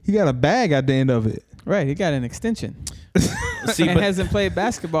 he got a bag at the end of it. Right. He got an extension. see, And but hasn't played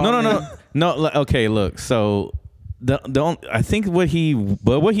basketball. no. Okay, look. So I think what he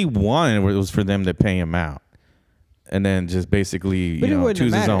wanted was for them to pay him out, and then just basically But it wouldn't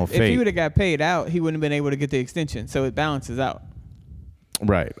choose have his mattered. own If he fate. would have got paid out, he wouldn't have been able to get the extension. So it balances out.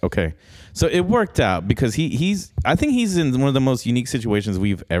 Right. Okay. So it worked out because I think he's in one of the most unique situations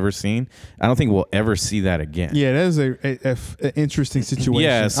we've ever seen. I don't think we'll ever see that again. Yeah, that is a interesting situation.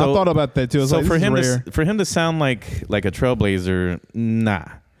 Yeah, so- I thought about that too. I was So like, for this him is rare. for him to sound like a trailblazer, nah,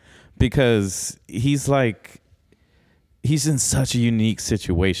 because he's in such a unique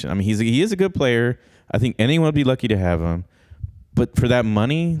situation. I mean, he is a good player. I think anyone would be lucky to have him, but for that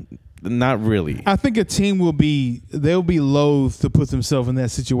money, Not really. I think a team they'll be loath to put themselves in that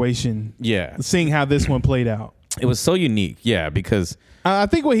situation. Yeah. Seeing how this one played out. It was so unique. Yeah, because I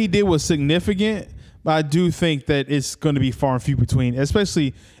think what he did was significant, but I do think that it's going to be far and few between,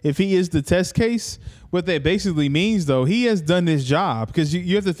 especially if he is the test case. What that basically means, though, he has done this job, because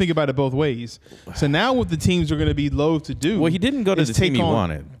you have to think about it both ways. So now what the teams are going to be loath to do. well, he didn't go to the team he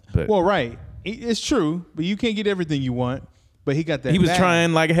wanted. But Well, right. It's true, but you can't get everything you want. But he got that. he was bag.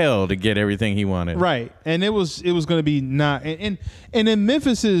 trying like hell to get everything he wanted. Right. And it was going to be not. And in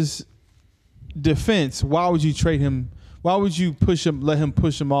Memphis's defense, why would you trade him? Why would you let him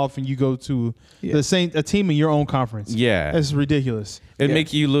push him off and you go to a team in your own conference? Yeah. That's ridiculous. It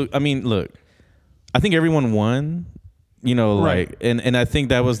make you look. I mean, look. I think everyone won. You know, Right. like, and I think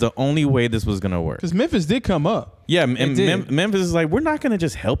that was the only way this was gonna work. Because Memphis did come up. Yeah, and did. Memphis is like, we're not gonna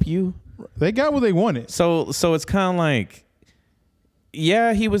just help you. They got what they wanted. So it's kind of like,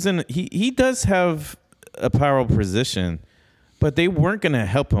 yeah, he was in. He does have a powerful position, but they weren't gonna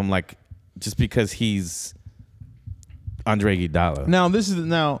help him like just because he's Andre Iguodala. Now this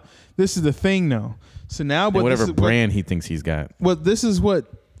is the thing now. So now And what whatever this is, brand he thinks he's got. this is what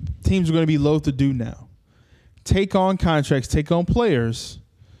teams are going to be loath to do now. Take on contracts, take on players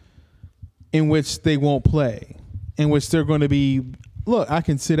in which they won't play, in which they're going to be, look, I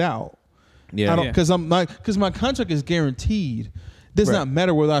can sit out. Yeah, I don't because my contract is guaranteed. Does Right. not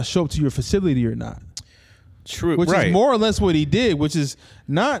matter whether I show up to your facility or not. true. Which right. is more or less what he did, which is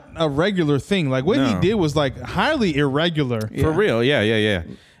not a regular thing. Like what he No. did was like highly irregular. For real, yeah.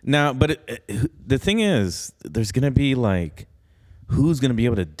 Now, but the thing is, there's gonna be like, who's gonna be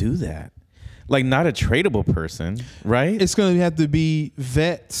able to do that? Like, not a tradable person, right? It's going to have to be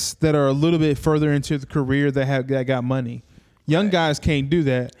vets that are a little bit further into the career that got money. Young guys can't do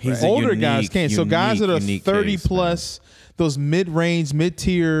that. He's a Older guys unique, can. So guys that are unique 30 case, plus, those mid-range,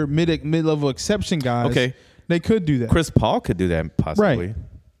 mid-tier, mid-level exception guys, Okay. they could do that. Chris Paul could do that possibly, Right.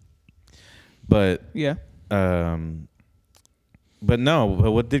 but Yeah. but no.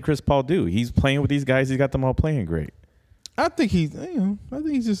 What did Chris Paul do? He's playing with these guys. He's got them all playing great. I think he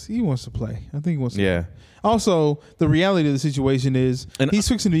wants to play. I think he wants to Yeah. play. Also, the reality of the situation is And- he's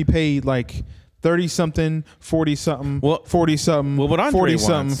fixing to be paid like 30-something, 40-something, Well- 40-something, well, what Andre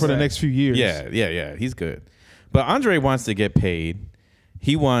 40-something wants- for the next few years. Yeah. He's good, but Andre wants to get paid.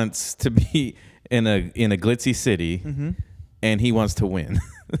 He wants to be in a glitzy city, Mm-hmm. and he wants to win.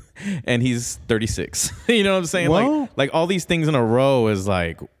 And he's 36. You know what I'm saying? Well- like all these things in a row is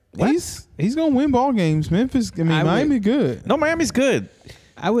like, what? He's gonna win ball games. Memphis, Miami good. No, Miami's good.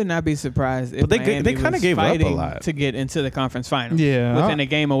 I would not be surprised if But they Miami kinda was gave up a fighting lot. to get into the conference finals. Yeah, within a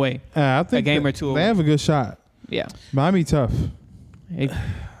game away. I think A game that or two they away. have a good shot. Yeah, Miami tough, They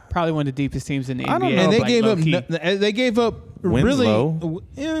probably one of the deepest teams in the I don't NBA. know. and they like, gave up. low-key. They gave up Winslow. really.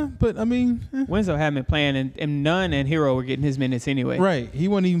 Yeah, but Winslow had been playing, and Nunn and Hero were getting his minutes anyway. right. He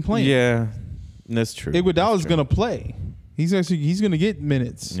wasn't even playing. Yeah, that's true. Iguodala's That's true. gonna play. He's gonna get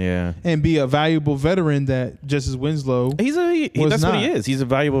minutes. Yeah. And be a valuable veteran that just as Winslow. That's what he is. He's a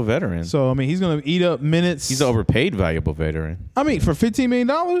valuable veteran. So he's gonna eat up minutes. He's an overpaid valuable veteran. For $15 million?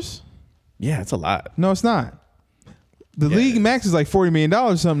 Yeah, it's a lot. No, it's not. The Yeah. league max is like $40 million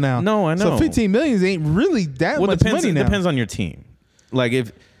or something now. No, I know. So $15 million ain't really that much money it now. depends on your team. Like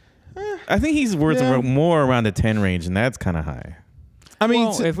if I think he's worth Yeah. more around the 10 range, and that's kind of high. I mean,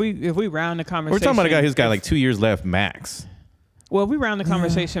 Well, if we round the conversation, We're talking about a guy who's got like 2 years left max. Well, if we round the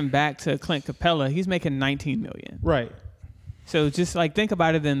conversation back to Clint Capella, he's making $19 million. right. So just like think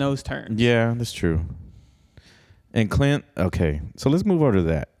about it in those terms. Yeah, that's true. And Clint, okay, so let's move over to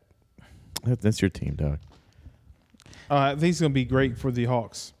that. That's your team, dog. I think he's gonna be great for the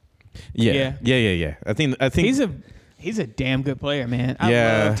Hawks. Yeah. I think He's a damn good player, man. I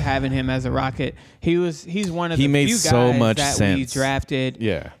Yeah. loved having him as a Rocket. He's one of He the made few so guys much that we sense. drafted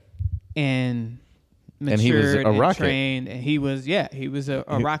yeah. and And he was matured a and Rocket. trained, and he was a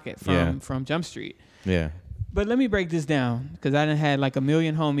Rocket from Jump Street. Yeah. But let me break this down because I done had like a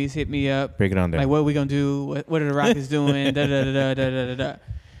million homies hit me up. Break it on down. Like, what are we gonna do? What are the Rockets doing? da, da, da, da, da, da, da, da.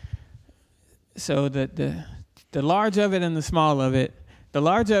 So the large of it and the small of it. The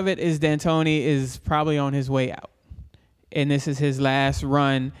large of it is D'Antoni is probably on his way out, and this is his last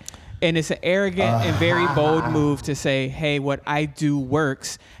run. And it's an arrogant and very bold move to say, "Hey, what I do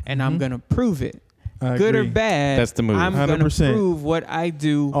works, and I'm gonna prove it, I good or agree. bad. That's the move. I'm gonna 100%. prove what I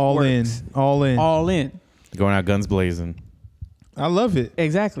do All works. all in. all in." Going out guns blazing. I love it.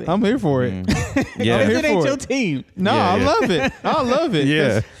 Exactly. I'm here for it. Yeah. I'm here it ain't for your it. team. No, Yeah, I yeah. love it. I love it.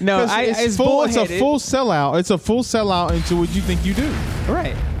 Yeah. 'Cause- No, 'cause it's it's a bullheaded. full sellout. It's a full sellout into what you think you do.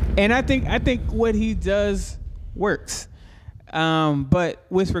 Right. And I think what he does works. But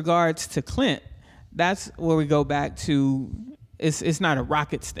with regards to Clint, that's where we go back to. It's not a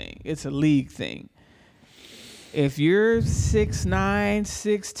Rockets thing. It's a league thing. If you're 6'9",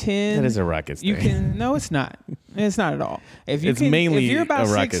 6'10", That is a Rockets you thing. can. No, it's not. It's not at all. If you It's mainly if you're about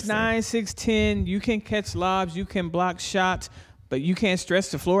a Rockets 6'9", 6'10", you can catch lobs, you can block shots, but you can't stretch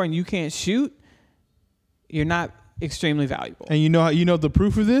the floor and you can't shoot. You're not extremely valuable. And you know the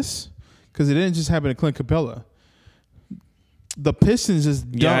proof of this? Because it didn't just happen to Clint Capella. The Pistons just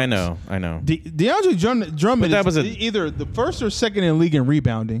dumped. Yeah, I know. DeAndre Drummond But that was is either the first or second in the league in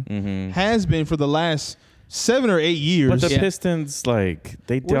rebounding. Has been for the last 7 or 8 years. But the Pistons, like,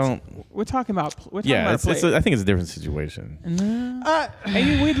 they don't. We're talking about. Yeah, I think it's a different situation.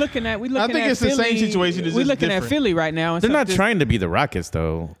 And we looking at. I think it's Philly, the same situation. We're looking at Philly right now. And They're so not trying to be the Rockets,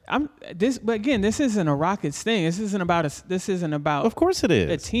 though. But again, this isn't a Rockets thing. This isn't about. Of course it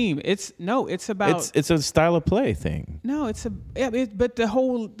is. A team. It's about. It's a style of play thing. No, but the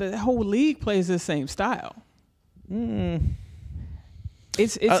whole league plays the same style.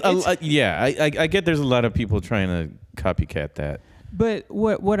 I get there's a lot of people trying to copycat that. But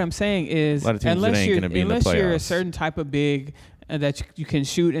what I'm saying is, A lot of teams that ain't gonna be in the unless you're a playoffs. certain type of big that you can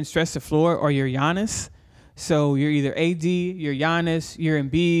shoot and stretch the floor, or you're Giannis. So you're either AD, you're Giannis, you're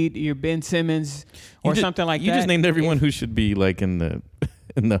Embiid, you're Ben Simmons, or something like that. You just named everyone who should be like in the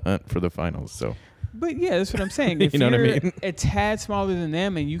hunt for the finals. So. But yeah, that's what I'm saying. If You know what I you're mean? a tad smaller than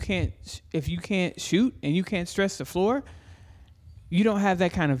them, and if you can't shoot and you can't stretch the floor, you don't have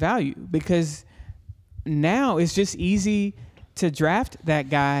that kind of value, because now it's just easy to draft that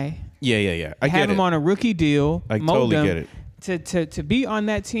guy. Yeah. I have get him it. on a rookie deal. I mold totally him, get it. To be on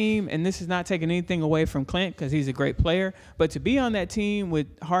that team, and this is not taking anything away from Clint because he's a great player, but to be on that team with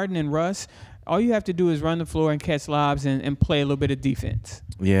Harden and Russ, all you have to do is run the floor and catch lobs and play a little bit of defense.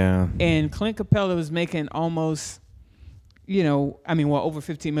 Yeah. And Clint Capella was making almost, over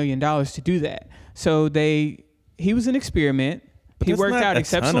 $15 million to do that. So he was an experiment. But He that's worked not out a ton of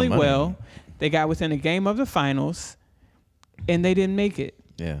exceptionally money. well. They got within a game of the finals, and they didn't make it.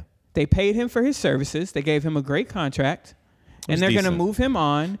 Yeah. They paid him for his services. They gave him a great contract, and they're going to decent. move him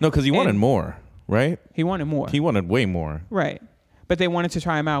on. No, because he wanted And more, right? He wanted more. He wanted way more. Right. But they wanted to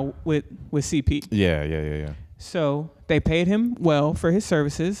try him out with CP. Yeah. So they paid him well for his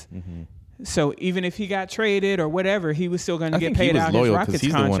services. So even if he got traded or whatever, he was still going to get paid out his Rockets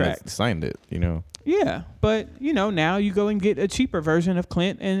he's contract. the one that signed it, Yeah, but now you go and get a cheaper version of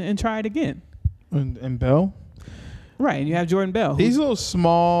Clint and try it again. And Bell. Right, and you have Jordan Bell. He's a little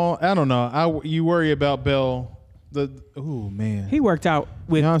small. I don't know. You worry about Bell. Man. He worked out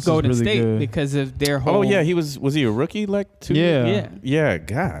with Giannis is Golden really State good. because of their whole. Oh yeah, was he a rookie like 2 Yeah. Yeah. Yeah,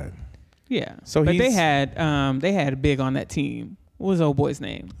 God. Yeah. So but he's- they had a big on that team. What was the old boy's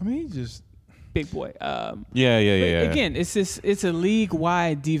name? I mean, he just. Big boy. Yeah. Again, it's a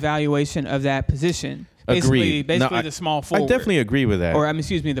league-wide devaluation of that position. Agreed. Basically No, the small forward. I definitely agree with that. Or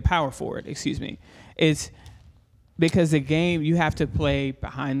the power forward. It's because the game, you have to play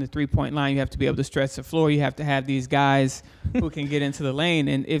behind the 3-point line. You have to be able to stretch the floor. You have to have these guys who can get into the lane.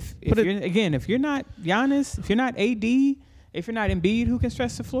 And if you're not Giannis, if you're not AD, if you're not Embiid who can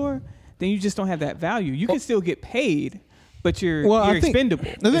stretch the floor, then you just don't have that value. You can still get paid, but you're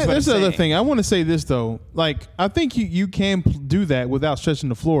expendable. There's the other thing. I want to say this though. Like, I think you can do that without stretching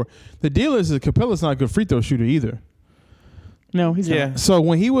the floor. The deal is that Capella's not a good free throw shooter either. No, he's not. So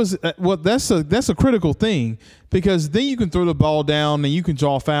when he was, that's a critical thing, because then you can throw the ball down and you can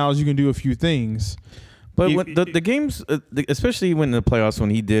draw fouls. You can do a few things. But when the games, especially when the playoffs,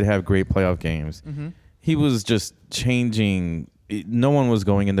 when he did have great playoff games, he was just changing. No one was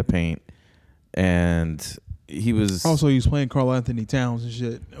going in the paint, and he was Also, he was playing Karl Anthony Towns and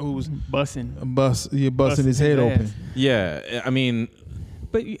shit. It was busting. busting his head ass. open. Yeah, I mean,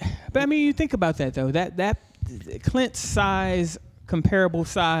 But I mean, you think about that though. That Clint's size, comparable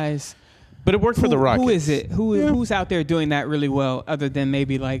size. but it worked for the Rockets. Who is it? Who's out there doing that really well, other than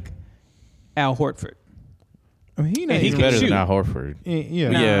maybe like Al Horford? I mean, And he He's can better shoot. than Al Horford. Yeah.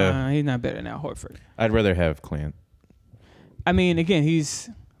 Nah, Yeah. he's not better than Al Horford. I'd rather have Clint. I mean, again,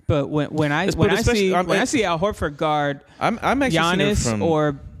 But when I see Al Horford guard I'm actually Giannis from,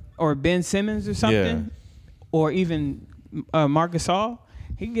 or Ben Simmons or something, or even Marc Gasol,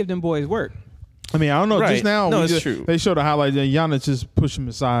 he can give them boys work. I mean, I don't know. Right. Just now, No, it's true. They showed a highlight that Giannis just pushed him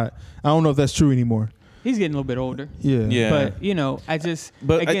aside. I don't know if that's true anymore. He's getting a little bit older. Yeah. Yeah. But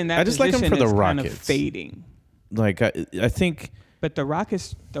But again, that I just like him position for the is kind of Rockets. fading. Like I think. But the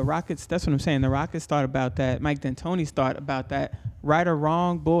Rockets, that's what I'm saying. The Rockets thought about that. Mike D'Antoni's thought about that. Right or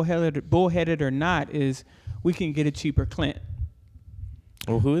wrong, bullheaded or not, is we can get a cheaper Clint.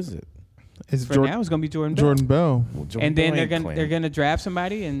 Well, who is it? It's For now, it's going to be Jordan Bell. Jordan Bell. Well, Jordan And then Bell ain't they're playing. gonna draft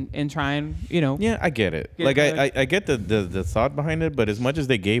somebody and try and Yeah, I get it. Get Like the- I get the thought behind it, but as much as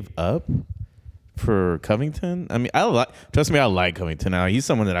they gave up for Covington, I mean, trust me, I like Covington. Now he's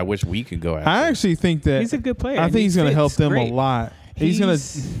someone that I wish we could go after. I actually think that he's a good player. I and think he he's going to help fits them great. a lot. He's going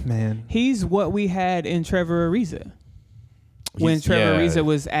to, man. He's what we had in Trevor Ariza when He's- Trevor yeah. Ariza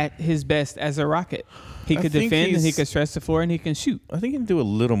was at his best as a Rocket. He I could think defend and he he's- could stretch the floor and he can shoot. I think he can do a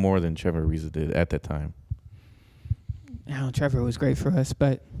little more than Trevor Ariza did at that time. Trevor was great for us,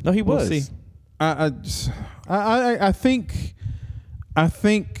 but No, he we'll was. see. I think.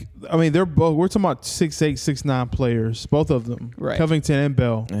 I mean, they're both. We're talking about 6'8", 6'9" players, both of them, Right. Covington and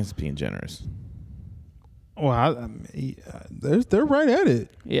Bell. That's being generous. Well, I mean, they're right at it.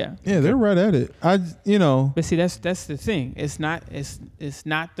 Yeah. Yeah, they're right at it. But see, that's the thing. It's not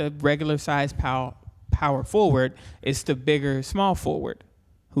the regular size power forward. It's the bigger small forward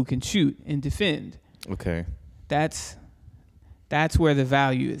who can shoot and defend. Okay. That's where the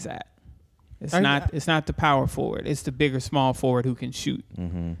value is at. It's not the power forward. It's the bigger small forward who can shoot.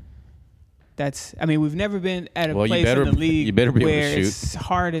 Mm-hmm. We've never been at a Well, you place better- in the league you better be able to where shoot. it's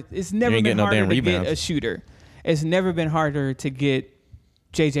hard. It's never ain't been getting no harder damn to get rebounds. a shooter. It's never been harder to get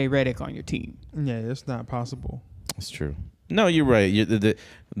JJ Redick on your team. Yeah, it's not possible. That's true. No, you're right.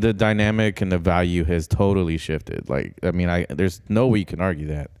 The dynamic and the value has totally shifted. Like, I mean, there's no way you can argue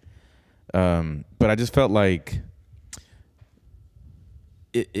that. But I just felt like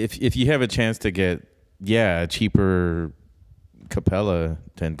if you have a chance to get a cheaper Capella,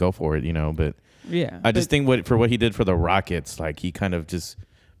 then go for it. But Yeah, I just think for what he did for the Rockets, like he kind of just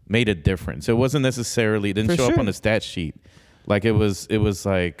made a difference. It wasn't necessarily didn't For show up sure. on the stat sheet. Like it was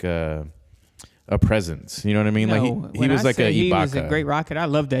like a presence. You know what I mean? No, Like he when was I like say a he was a Ibaka. great Rocket. I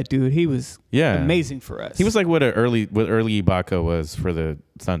love that dude. He was amazing for us. He was like what early Ibaka was for the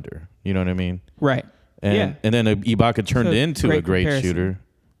Thunder. You know what I mean? right. And then Ibaka turned It's a into a great great comparison. shooter.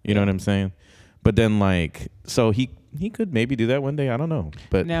 You know what I'm saying? But then so he could maybe do that one day. I don't know.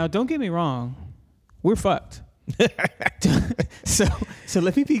 But Now, don't get me wrong. We're fucked. so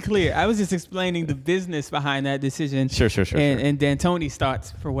let me be clear. I was just explaining the business behind that decision. Sure. And D'Antoni's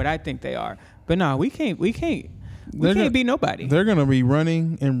thoughts for what I think they are. But no, we can't beat nobody. They're going to be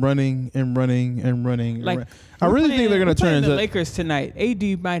running and running and running and running. Like, I really think they're going to turn into the into Lakers tonight.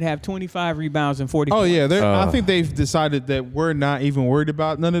 AD might have 25 rebounds and 40 Oh points. yeah, I think they've decided that we're not even worried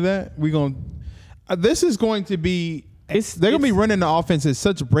about none of that. We're going. This is going to be. They're going to be running the offense at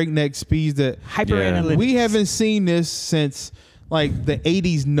such breakneck speeds that Hyper Yeah. analytics. we haven't seen this since like the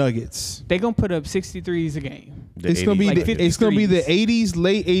 '80s Nuggets. They're going to put up 63s a game. It's going to be Like 50 it's going to be the threes. '80s,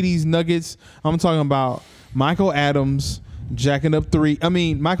 late '80s Nuggets. I'm talking about Michael Adams jacking up three. I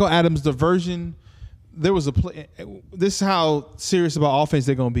mean Michael Adams, the version. There was a play. This is how serious about offense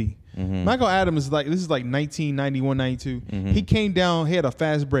they're going to be. Michael Adams is this is like 1991, 92. He came down, he had a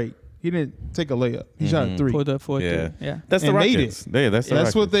fast break. He didn't take a layup. He shot a three. Pulled up for Yeah. three. Yeah. That's the And made Rockets. it. Yeah, that's the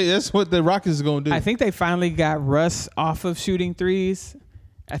Rockets. That's what the Rockets is going to do. I think they finally got Russ off of shooting threes.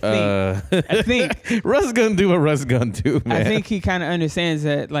 I think Russ gonna do what Russ gonna do, man. I think he kind of understands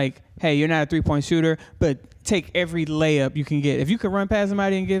that, like, hey, you're not a 3-point shooter, but take every layup you can get. If you can run past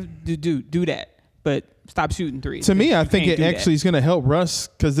somebody and do that, but stop shooting threes. to me, I You think can't it do actually is going to help Russ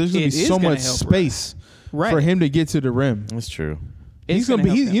because there's going It to be is so gonna much help space Right. for him to get to the rim. that's true. that. He's going to be.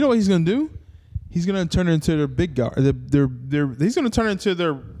 help them. You know what he's going to do? He's going to turn into their big guard. He's going to turn into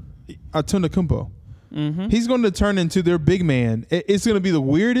their Antetokounmpo. Mm-hmm. He's going to turn into their big man. It's going to be the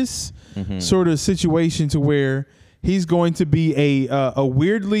weirdest sort of situation to where he's going to be a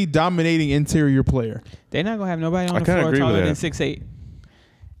weirdly dominating interior player. They're not gonna have nobody on I the kinda floor agree with taller than that. 6'8"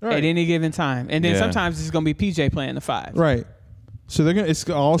 Right. at any given time, and then Yeah. sometimes it's gonna be PJ playing the 5. Right. So they're gonna. It's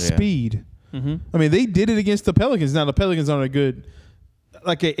all Yeah. speed. Mm-hmm. I mean, they did it against the Pelicans. Now the Pelicans aren't a good.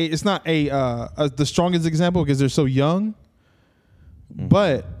 It's not the strongest example because they're so young.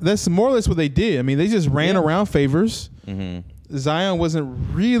 But that's more or less what they did. I mean, they just ran Yeah. around Favors. Zion wasn't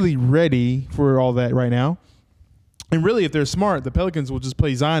really ready for all that right now. And really, if they're smart, the Pelicans will just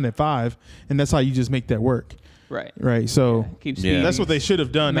play Zion at 5, and that's how you just make that work. Right. Right. So Keep Yeah. speed. that's what they should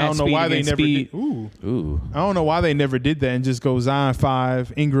have done. I Match don't know speed why they against never speed. did. Ooh. Ooh. I don't know why they never did that and just go Zion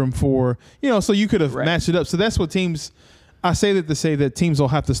 5, Ingram 4. So you could have Right. matched it up. So that's what teams. I say that to say that teams will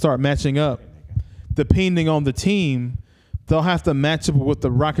have to start matching up, depending on the team. They'll have to match up with what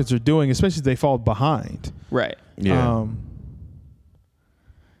the Rockets are doing, especially if they fall behind. Right. Yeah.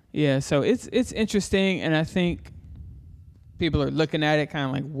 Yeah. So it's interesting, and I think people are looking at it kind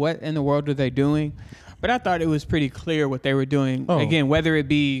of like, what in the world are they doing? But I thought it was pretty clear what they were doing. Oh. Again, whether it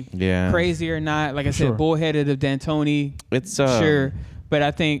be Yeah. crazy or not, like I Sure. said, bullheaded of D'Antoni, It's sure. But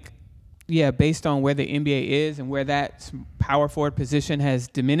I think based on where the NBA is and where that power forward position has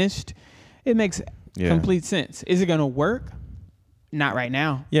diminished, it makes complete sense. Is it going to work? Not right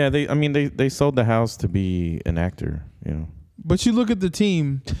now. Yeah, they sold the house to be an actor, you know. But you look at the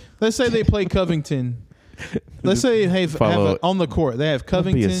team. Let's say they play Covington. Let's say they have on the court. They have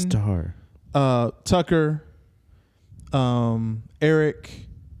Covington, be a star. Tucker, Eric,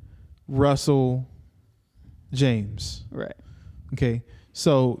 Russell, James. Right. Okay.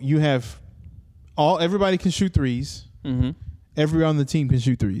 So you have everybody can shoot threes. Mm-hmm. Everyone on the team can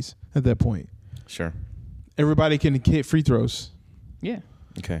shoot threes at that point. Sure. Everybody can hit free throws. Yeah.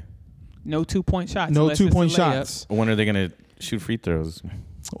 Okay. No 2-point shots. No unless it's a 2-point layup. shots. When are they going to shoot free throws?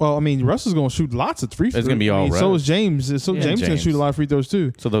 Well, I mean, Russell's going to shoot lots of free throws. It's going to be all right. So is James. So James going to shoot a lot of free throws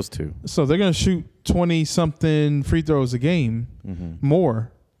too. So those two. So they're going to shoot 20-something free throws a game. Mm-hmm.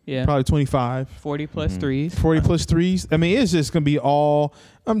 More. Yeah. Probably 25. 40 plus threes. 40 plus threes. I mean, it's just going to be all.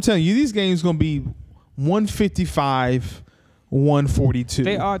 I'm telling you, these games going to be 155, 142.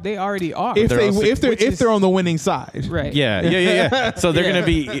 They already are. If they're on the winning side. Right. Yeah. So they're going to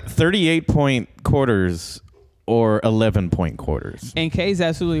be 38-point quarters or 11-point quarters. And Kay's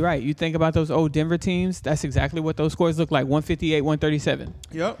absolutely right. You think about those old Denver teams, that's exactly what those scores look like. 158, 137.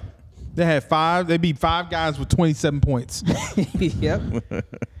 Yep. They beat 5 guys with 27 points. Yep.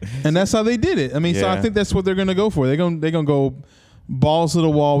 And that's how they did it. I mean, so I think that's what they're going to go for. They're going to go balls to the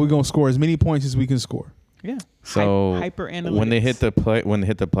wall. We're going to score as many points as we can score. Yeah. So hyper analytics. when they hit the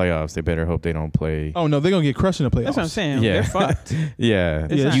playoffs, they better hope they don't play. Oh no, they're gonna get crushed in the playoffs. That's what I'm saying. Yeah. They're fucked. Yeah.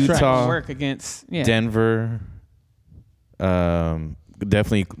 It's not Utah, work against Denver,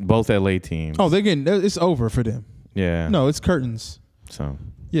 definitely both LA teams. Oh, it's over for them. Yeah. No, it's curtains. So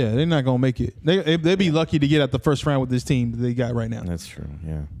yeah, they're not gonna make it. They'd be lucky to get out the first round with this team that they got right now. that's true.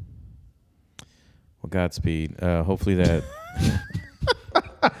 Yeah. Well, Godspeed. Hopefully that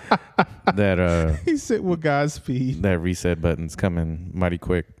He said with Godspeed. that reset button's coming mighty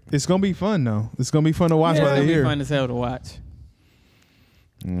quick. It's gonna be fun though. It's gonna be fun to watch while it'll they're be here. fun as hell to watch.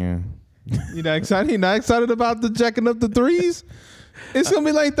 Yeah. You not excited? You not excited about the jacking up the threes? It's gonna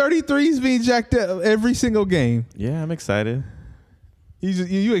be like 33s being jacked up every single game. Yeah, I'm excited.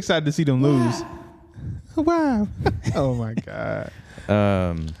 You excited to see them lose? Wow! Oh my God!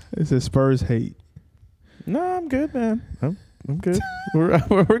 It's a Spurs hate. No, I'm good, man. I'm good.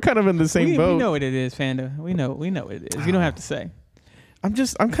 we're kind of in the same boat. We know what it is, Fanda. We know what it is. You don't have to say. I'm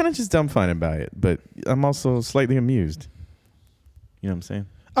kind of just dumbfounded by it, but I'm also slightly amused. You know what I'm saying?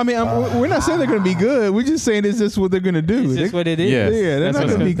 I mean, we're not saying they're going to be good. We're just saying it's just what they're going to do. It's just what it is. Yes. Yeah, they're not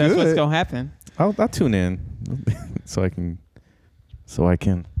going to be good. That's what's going to happen. I'll tune in so I can.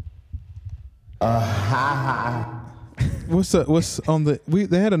 What's on the?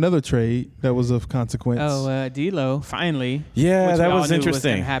 They had another trade that was of consequence. Oh, D'Lo finally. Yeah, which that we all was knew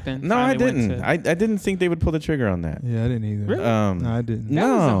interesting. Was happen. No, I Finally didn't. I didn't think they would pull the trigger on that. Yeah, I didn't either. Really? No, I didn't. That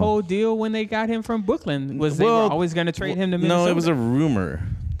was the whole deal when they got him from Brooklyn. They were always going to trade him to Minnesota. No, it was a rumor.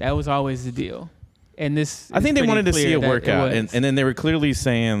 That was always the deal. And this, I think they wanted to see it work out, and and then they were clearly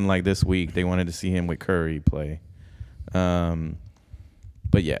saying like this week they wanted to see him with Curry play.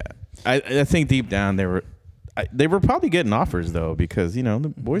 But yeah, I think deep down they were probably getting offers though because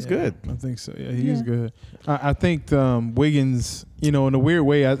the boy's good. I think so. Yeah, he's good. I think Wiggins, in a weird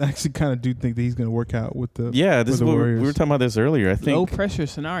way, I actually kind of do think that he's going to work out with the. Yeah, this is what we were talking about this earlier. I think low pressure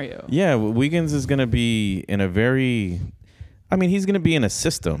scenario. Yeah, Wiggins is going to be in a very. I mean, he's going to be in a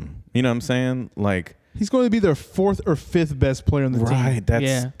system. You know what I'm saying? Like he's going to be their 4th or 5th best player on the team. Right,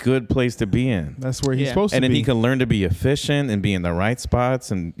 that's a good place to be in. That's where he's supposed to be. And then he can learn to be efficient and be in the right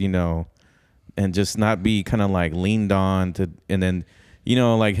spots, and and just not be kind of like leaned on to. And then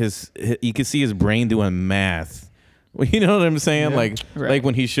like you can see his brain doing math. You know what I'm saying? Yeah. Like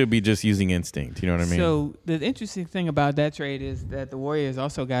when he should be just using instinct. You know what I mean? So the interesting thing about that trade is that the Warriors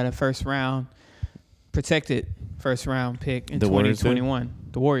also got a protected first round pick in 2021.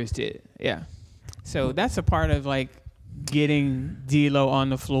 The Warriors did, yeah. So that's a part of like getting D'Lo on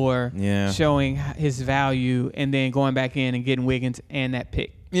the floor, showing his value, and then going back in and getting Wiggins and that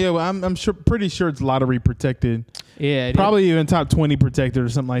pick. Yeah, well, I'm pretty sure it's lottery protected. Yeah, probably even top 20 protected or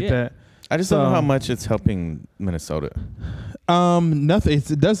something like that. I just don't know how much it's helping Minnesota. Nothing.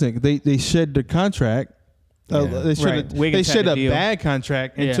 It doesn't. They shed the contract. They shed a bad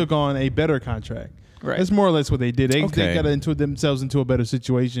contract and took on a better contract. Right. That's more or less what they did. They got into themselves into a better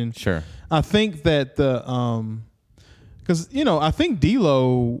situation. Sure. I think that because I think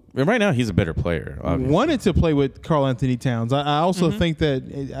D'Lo right now he's a better player. Obviously. Wanted to play with Karl Anthony Towns. I also think that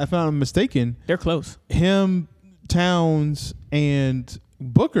I found him mistaken. They're close. Him, Towns, and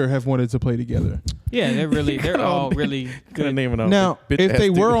Booker have wanted to play together. Yeah, they're all really good. Name it now, if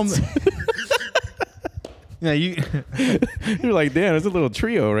they were on the Yeah, you. You're like, damn, it's a little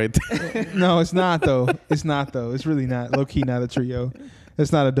trio right there. No, it's not though. It's not though. It's really not. Low key, not a trio.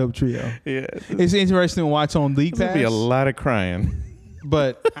 It's not a dope trio. Yeah, It's interesting to watch on League there's Pass. gonna be a lot of crying.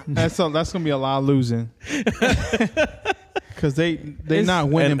 But that's gonna be a lot of losing. Because they're not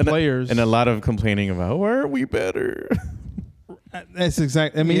winning players. And a lot of complaining about, why aren't we better? That's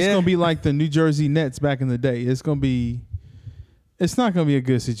exactly. I mean, it's Yeah. gonna be like the New Jersey Nets back in the day. It's not gonna be a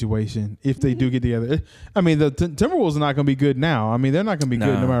good situation if they do get together. I mean, the Timberwolves are not gonna be good now. I mean, they're not gonna be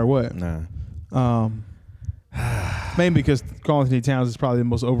good no matter what. Nah. Mainly because Karl Anthony Towns is probably the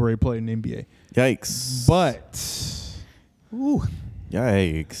most overrated player in the NBA. Yikes. But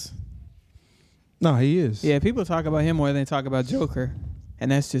Yikes. no, he is. Yeah, people talk about him more than they talk about Joker,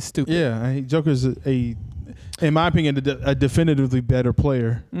 and that's just stupid. Yeah, Joker's in my opinion, a definitively better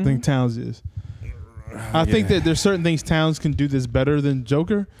player than Towns is. I think that there's certain things Towns can do that's better than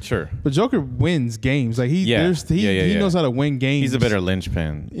Joker. Sure. But Joker wins games. Like he knows how to win games. He's a better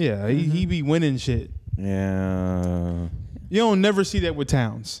linchpin. Yeah, he be winning shit. Yeah. You don't never see that with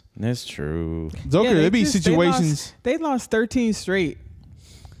Towns. That's true. Joker, Yeah, there be situations They lost 13 straight.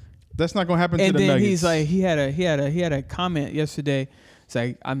 that's not gonna happen to And the then Nuggets. he's like, he had a comment yesterday. It's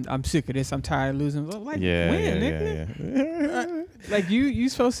like, I'm sick of this. I'm tired of losing. Like, nigga. Like you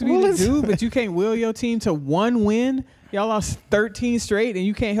supposed to be the dude, but you can't will your team to one win. Y'all lost 13 straight, and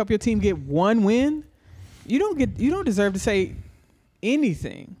you can't help your team get one win. You don't deserve to say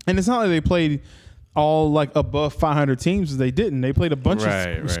anything. And it's not like they played all like above 500 teams. They didn't. They played a bunch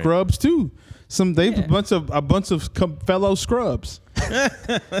of scrubs too. A bunch of fellow scrubs.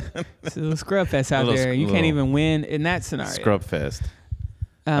 It's a little scrub fest out there. You can't even win in that scenario. Scrub fest.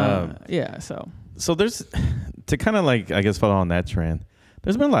 Yeah. So there's, to kind of like, I guess, follow on that trend,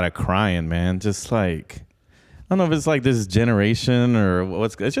 there's been a lot of crying, man. Just like, I don't know if it's like this generation or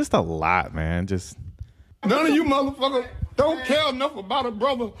it's just a lot, man. Just none of you motherfuckers don't care enough about a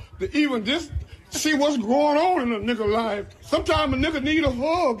brother to even just see what's going on in a nigga life. Sometimes a nigga need a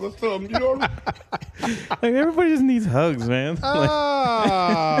hug or something, you know? like everybody just needs hugs, man. Like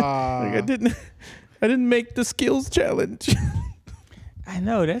I didn't make the skills challenge. I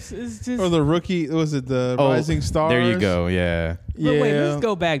know it's just. Or the rookie, was it the Rising Stars? There you go, yeah. But wait, let's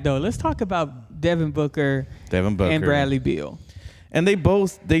go back though. Let's talk about Devin Booker and Bradley Beal. And they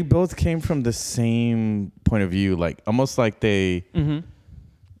both came from the same point of view, like almost like they.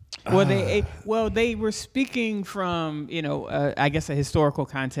 Well, they were speaking from I guess a historical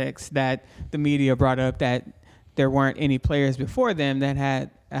context that the media brought up that there weren't any players before them that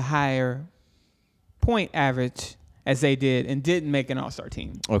had a higher point average as they did and didn't make an all-star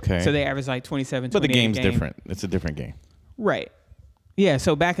team. Okay. So they averaged like 27, 28 But the game's game. different. It's a different game. Right. Yeah,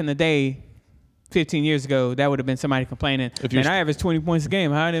 so back in the day, 15 years ago, that would have been somebody complaining, man, I averaged 20 points a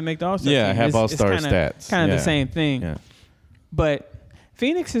game. How did I make the all-star team? Yeah, I have all-star stats. Kind of the same thing. Yeah. But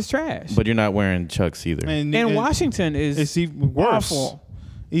Phoenix is trash. But you're not wearing Chucks either. And Washington is it's even worse. awful.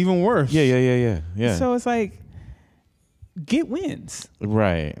 Even worse. Yeah. So it's like, get wins.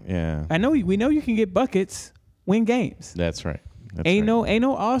 Right, yeah. I know we know you can get buckets, win games. That's right. Ain't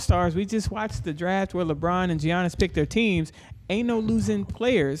no all-stars. We just watched the draft where LeBron and Giannis picked their teams. Ain't no losing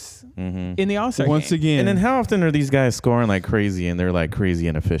players in the all-star Once game. again. And then how often are these guys scoring like crazy and they're like crazy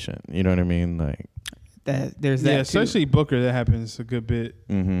inefficient? You know what I mean? Like there's that too. especially Booker, that happens a good bit.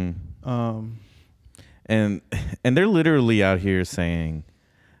 and they're literally out here saying,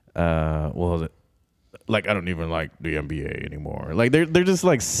 like I don't even like the NBA anymore. Like they're just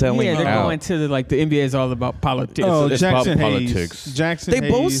like selling Yeah, they're out. going to the NBA is all about politics. Oh, It's Jackson about Hayes. politics. Jackson They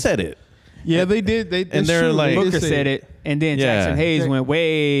both Hayes. said it. Yeah, they did. And they're like- Booker said it, and then Yeah. Jackson Hayes went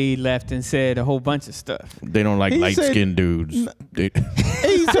way left and said a whole bunch of stuff. They don't like He light said- skinned dudes.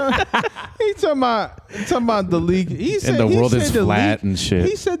 He's talking about the league. He said the he world said is the flat league- and shit.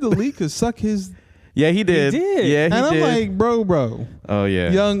 He said the league could suck his. Yeah, he did. He did. Yeah, he And I'm did. like, bro, oh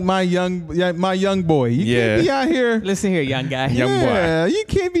yeah. my young boy. You Yeah. can't be out here. Listen here, young guy. Young boy. Yeah, you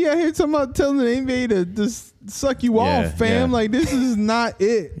can't be out here telling the NBA to just suck you Yeah, off, fam. yeah. Like this is not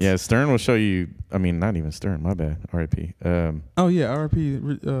it. Yeah, Stern will show you. I mean, not even Stern. My bad. R.I.P. Oh yeah, R.P.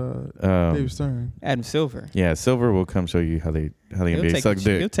 David Stern. Adam Silver. Yeah, Silver will come show you how the He'll NBA take, suck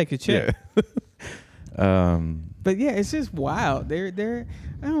your, he'll dick. take your chip. Yeah. But yeah, it's just wild. They're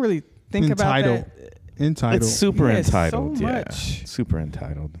I don't really think about that. Entitled. It's super Yeah, entitled. so yeah, much. super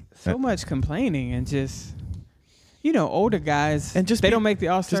entitled. So much complaining and just older guys And just they be- don't make the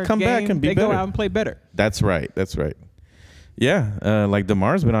All-Star just come game. back and be they go better. out and play better. That's right. Yeah, like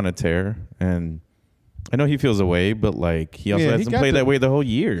DeMar's been on a tear, and I know he feels away, but like he also hasn't played that way the whole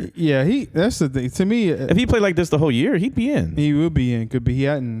year. Yeah, that's the thing. To me, if he played like this the whole year, he'd be in. He would be in. Could be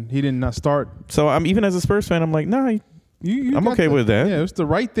he did not start. So I'm even as a Spurs fan, I'm like, nah, I'm okay with that. Yeah, it's the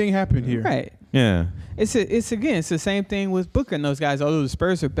right thing happened here. Right. Yeah. It's the same thing with Booker and those guys. Although the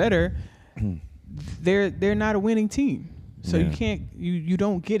Spurs are better, they're not a winning team. So you can't you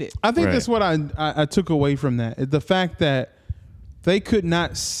don't get it. I think that's what I took away from that. The fact that they could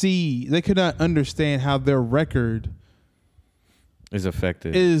not understand how their record is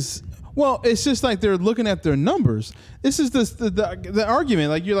affected. It's just like they're looking at their numbers. This is the argument.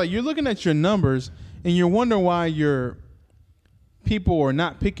 Like you're looking at your numbers and you're wondering why your people are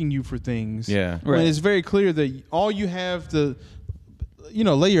not picking you for things. Yeah. When it's very clear that all you have to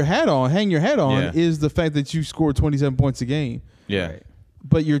hang your hat on is the fact that you scored 27 points a game. Yeah. Right.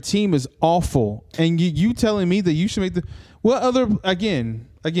 But your team is awful. And you telling me that you should make what other again,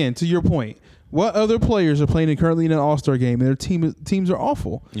 to your point, what other players are playing currently in an All-Star game and their teams are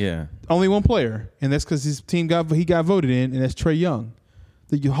awful? Yeah. Only one player, and that's because his team got voted in, and that's Trae Young.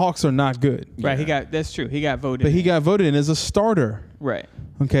 The Hawks are not good. Right, that's true. He got voted. But he got voted in as a starter. Right.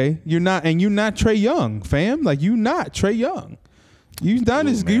 Okay, you're not Trae Young, fam. Like you're not Trae Young. You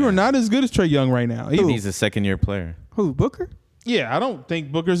are not as good as Trae Young right now. He's a second-year player. Who, Booker? Yeah, I don't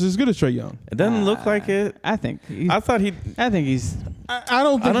think Booker's as good as Trae Young. It doesn't look like it. I think. I think he's. I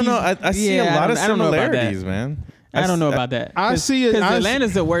don't know. I see a lot of similarities, man. I don't know about that. I see it because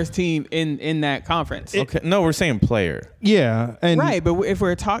Atlanta's the worst team in that conference. Okay, no, we're saying player. Yeah, and right. But if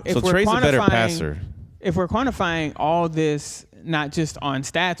we're talking, so Trae's a better passer. If we're quantifying all this, not just on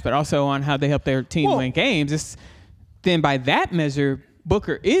stats, but also on how they help their team win games, then by that measure,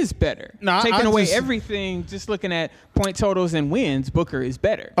 Booker is better. Taking away everything, just looking at point totals and wins, Booker is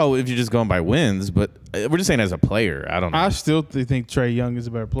better. Oh, if you're just going by wins, but we're just saying as a player. I don't know. I still think Trae Young is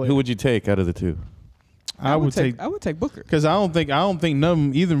a better player. Who would you take out of the two? I would take Booker because I don't think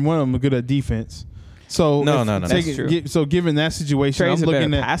either one of them are good at defense. So no. That's true. So given that situation, Trae's I'm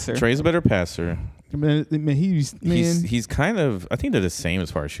looking at passer. Trae's a better passer. He's kind of. I think they're the same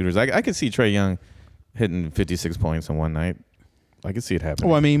as far as shooters. I could see Trae Young hitting 56 points in one night. I can see it happening.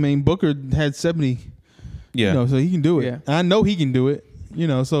 Well, I mean, Booker had 70. Yeah. So he can do it. Yeah. I know he can do it.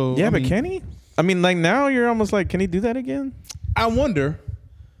 So yeah, but can he? I mean, like now you're almost like, can he do that again? I wonder,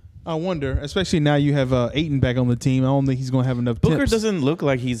 especially now you have Ayton back on the team. I don't think he's going to have enough Booker tips. doesn't look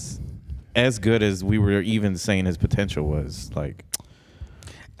like he's as good as we were even saying his potential was. Like,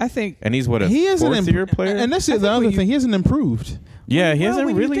 I think, and he's what, a he fourth-year player? And that's the other thing. He hasn't improved. Yeah, he hasn't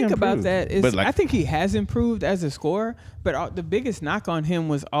when really you think improved. about that, is, I think he has improved as a scorer, but the biggest knock on him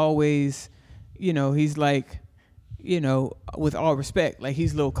was always, he's like, with all respect, like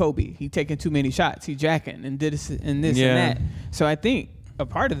he's little Kobe. He taking too many shots. He jacking and did this and this and that. So I think a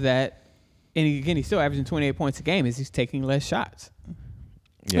part of that, and he's still averaging 28 points a game, is he's taking less shots.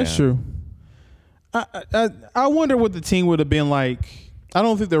 Yeah. That's true. I wonder what the team would have been like. I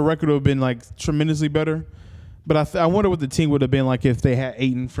don't think their record would have been like tremendously better, but I wonder what the team would have been like if they had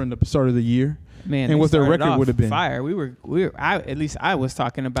Ayton from the start of the year. Man, and what their record would have been. Fire. At least I was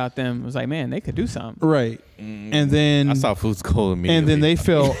talking about them. It was like, man, they could do something. Right. And then I saw Food's goal immediately. And then they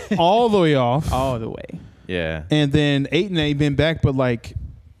fell all the way off. All the way. Yeah. And then Ayton ain't been back but like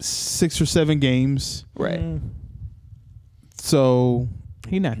 6 or 7 games. Right. So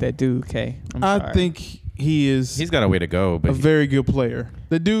he not that dude, Kay. I think he is. He's got a way to go, but a very good player.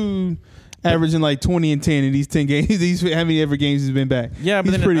 The dude averaging like 20 and 10 in these 10 games. How many ever games he's been back? Yeah,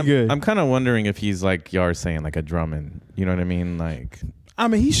 but he's pretty good. I'm kind of wondering if he's like y'all are saying, like a Drummond. You know what I mean? Like, I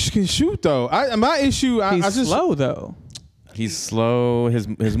mean, he can shoot though. My issue, he's I just slow though. He's slow.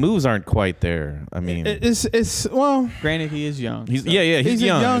 His moves aren't quite there. I mean, it's well. Granted, he is young. He's he's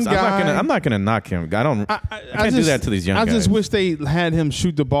young. A young guy. I'm not gonna knock him. I can't do that to these young guys. I just wish they had him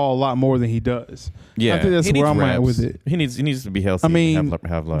shoot the ball a lot more than he does. Yeah, I think that's where I'm at with it. He needs to be healthy. I mean,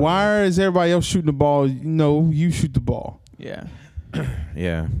 have why is everybody else shooting the ball? No, you shoot the ball. Yeah.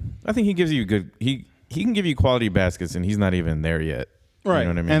 Yeah, I think he gives you good. He can give you quality baskets, and he's not even there yet. Right. You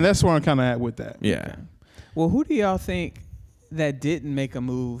know what I mean? And that's where I'm kind of at with that. Yeah. Well, who do y'all think that didn't make a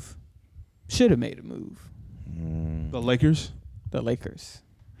move should have made a move? The Lakers. The Lakers.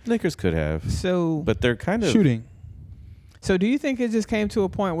 Lakers could have. So, but they're kind of shooting. So do you think it just came to a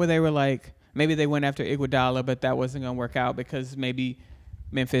point where they were like, maybe they went after Iguodala, but that wasn't going to work out because maybe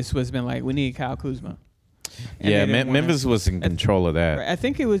Memphis was been like, we need Kyle Kuzma. Yeah, Memphis was in control of that. I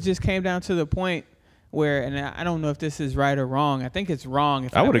think it was just came down to the point where, and I don't know if this is right or wrong. I think it's wrong.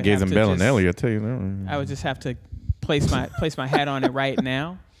 If I would have gave them Bellinelli. I'll tell you that. I would just have to place my hat on it right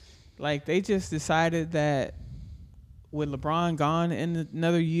now. Like they just decided that with LeBron gone in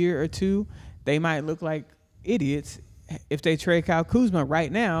another year or two, they might look like idiots if they trade Kyle Kuzma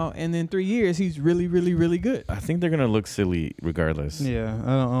right now, and in 3 years he's really, really, really good. I think they're gonna look silly regardless. Yeah,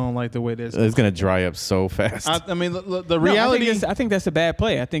 I don't like the way this. It's gonna dry up so fast. I mean, the No, reality. I think that's a bad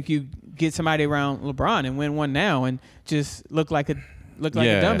play. I think you get somebody around LeBron and win one now, and just look like a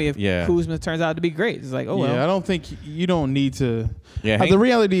dummy if Kuzma turns out to be great. It's like, oh well. Yeah, I don't think you don't need to. Yeah, the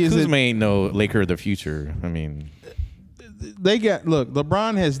reality is Kuzma ain't no Laker of the future. I mean,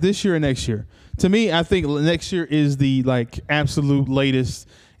 LeBron has this year and next year. To me, I think next year is the absolute latest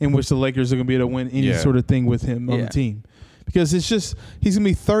in which the Lakers are going to be able to win any sort of thing with him on the team, because it's just he's going to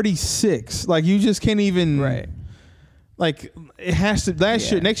be 36. Like, you just can't even. Right. Like, it has to.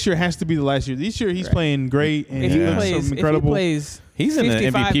 Next year has to be the last year. This year he's playing great and If he he looks plays, incredible. he's in the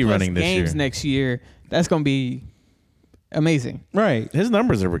MVP running this games year. next year, that's going to be amazing. Right. His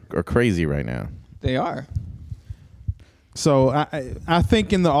numbers are crazy right now. They are. So I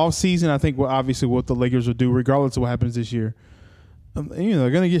think in the offseason, I think obviously what the Lakers will do, regardless of what happens this year, they're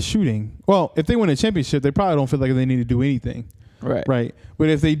going to get shooting. Well, if they win a championship, they probably don't feel like they need to do anything. Right. Right. But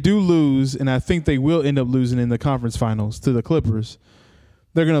if they do lose, and I think they will end up losing in the conference finals to the Clippers,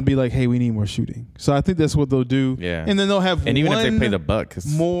 they're going to be like, hey, we need more shooting. So I think that's what they'll do. Yeah. And then they'll have And even one if they play the Bucks,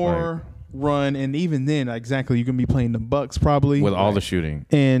 more run, and even then, exactly, you're going to be playing the Bucks probably. with all the shooting.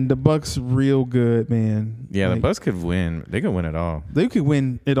 And the Bucks real good, man. Yeah, the Bucks could win. They could win it all. They could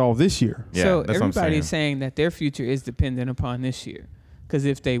win it all this year. Yeah, So that's what I'm everybody's saying that their future is dependent upon this year. Because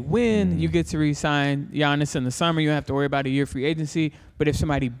if they win, you get to re-sign Giannis in the summer. You don't have to worry about a year free agency. But if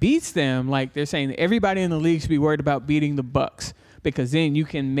somebody beats them, like they're saying, everybody in the league should be worried about beating the Bucks, because then you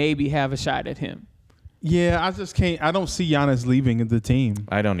can maybe have a shot at him. Yeah, I just can't. I don't see Giannis leaving the team.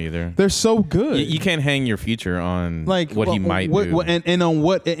 I don't either. They're so good. You can't hang your future on like what he might do. And on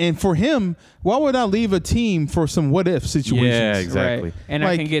what, and for him, why would I leave a team for some what if situations? Yeah, exactly. Right. And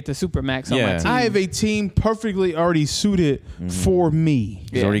I can get the Supermax on my team. I have a team perfectly already suited for me.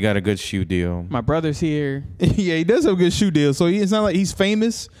 He's already got a good shoe deal. My brother's here. Yeah, he does have a good shoe deal. So it's not like he's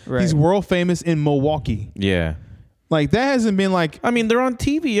famous. Right. He's world famous in Milwaukee. Yeah. Like, that hasn't been like I mean, they're on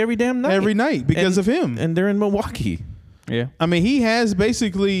TV every damn night. every night because of him. And they're in Milwaukee. Yeah. I mean, he has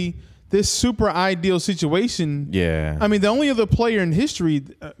basically this super ideal situation. Yeah. I mean, the only other player in history,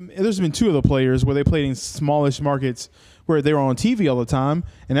 there's been two other players where they played in smallish markets where they were on TV all the time,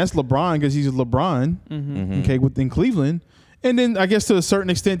 and that's LeBron, because he's LeBron, okay, within Cleveland. And then I guess to a certain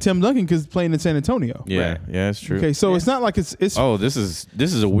extent, Tim Duncan, because playing in San Antonio. Yeah. Right. Yeah, that's true. Okay, so it's not like it's Oh, this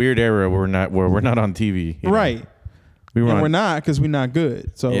is a weird era where we're not on TV. you know? right. We were And on, we're not, because we're not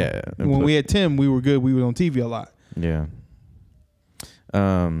good. So Yeah. when we had Tim, we were good. We were on TV a lot. Yeah.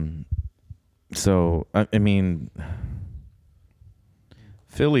 So I mean,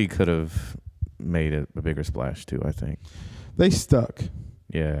 Philly could have made a bigger splash too, I think. They stuck.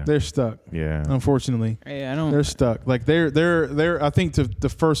 Yeah. They're stuck. Yeah. Unfortunately. Yeah, I don't. They're stuck. Like they're I think to the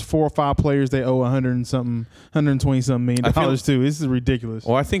first 4 or 5 players they owe 120 something million I feel- dollars to. This is ridiculous.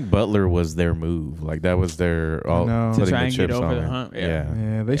 Well, I think Butler was their move. Like that was their all know. To putting try the and get chips over on the it. hump, yeah. Yeah.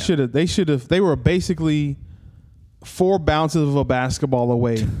 Yeah, they should have. They were basically 4 bounces of a basketball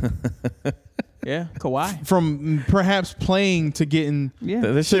away Yeah, Kawhi. from perhaps playing to getting. Yeah.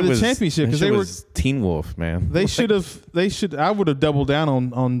 This To shit the was championship, this 'cause shit they were- was Teen Wolf, man. They should have. They should. I would have doubled down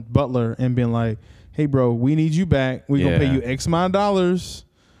on Butler and been like, "Hey, bro, we need you back. We're gonna pay Yeah. you X amount of dollars.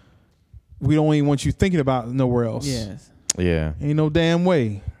 We don't even want you thinking about nowhere else. Yes. Yeah. Ain't no damn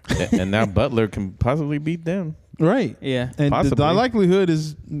way. And now Butler can possibly beat them. Right. Yeah. And the Possibly. likelihood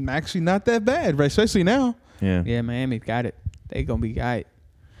is actually not that bad, right? Especially now. Yeah. Yeah, Miami got it. They gonna be got it.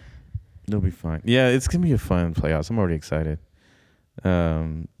 They'll be fine. Yeah, it's gonna be a fun playoffs. I'm already excited.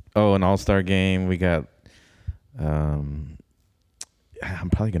 An All-Star game. We got. I'm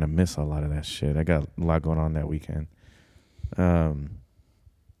probably gonna miss a lot of that shit. I got a lot going on that weekend.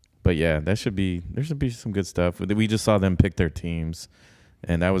 But yeah, there should be some good stuff. We just saw them pick their teams,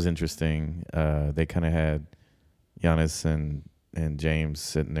 and that was interesting. They kind of had Giannis and James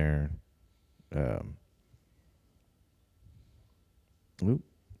sitting there.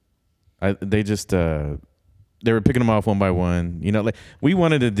 They were picking them off one by one. You know, like we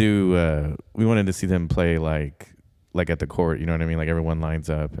wanted to see them play like at the court. You know what I mean? Like everyone lines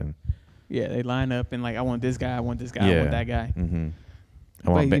up and Yeah, they line up and like, I want this guy, I want this guy, I want that guy. Mm-hmm.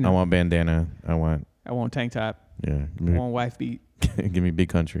 But, I want bandana. I want tank top. yeah. I want wife beat. Give me big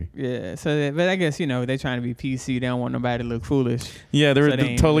country. Yeah. So, but I guess they're trying to be PC. They don't want nobody to look foolish. Yeah, they were So they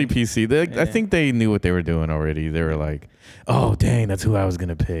ain't totally really- PC. I think they knew what they were doing already. They were like, "Oh, dang, that's who I was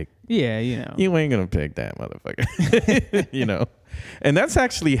gonna pick." Yeah, You ain't gonna pick that motherfucker. You know, and that's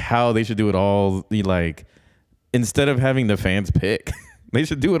actually how they should do it all. Like, instead of having the fans pick, They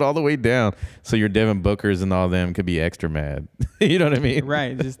should do it all the way down so your Devin Bookers and all them could be extra mad. You know what I mean?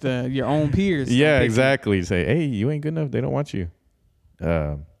 Right. Just your own peers. Yeah, exactly. Say, hey, you ain't good enough. They don't want you.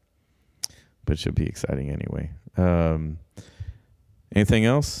 But it should be exciting anyway. Anything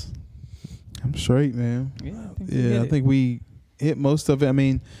else? I'm straight, man. Yeah, I think we hit most of it. I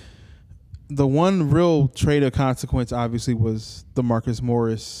mean, the one real trade of consequence obviously was the Marcus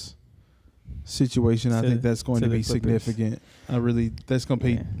Morris situation. I think that's going to be significant. That's going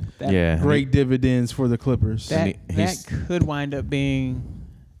to pay great dividends for the Clippers. That could wind up being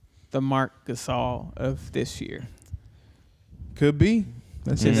the Marc Gasol of this year. Could be.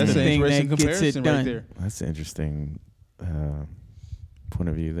 That's an interesting comparison right there. That's an interesting point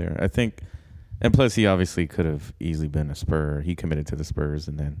of view there. I think, and plus he obviously could have easily been a Spur. He committed to the Spurs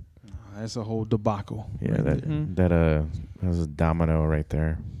and then. That's a whole debacle. Yeah, that was a domino right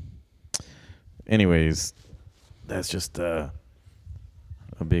there. Anyways, that's just a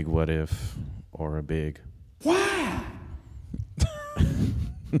big what if or a big why.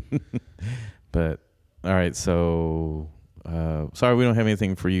 But all right, so sorry we don't have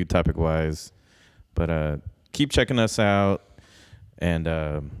anything for you topic wise, but keep checking us out, and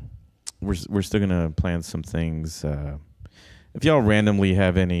we're still gonna plan some things. If y'all randomly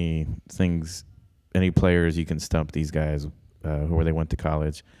have any players you can stump these guys where they went to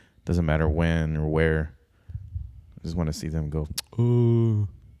college, doesn't matter when or where. I just want to see them go. Ooh.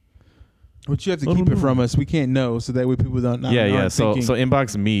 But you have to keep it from us. We can't know, so that way people don't. Yeah. So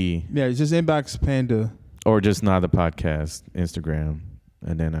inbox me. Yeah, just inbox Panda. Or just not the podcast Instagram,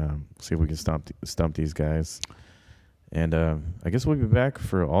 and then see if we can stump these guys. And I guess we'll be back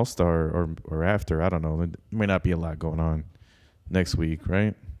for All-Star or after. I don't know. There may not be a lot going on next week,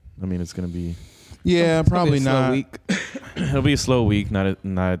 right? I mean, it's gonna be. Yeah, probably not. Week. It'll be a slow week. Not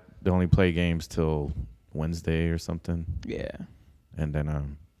they only play games till Wednesday or something. Yeah. And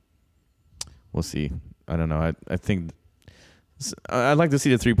then we'll see. I don't know. I think I'd like to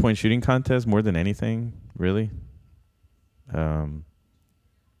see the 3-point shooting contest more than anything, really. Dunk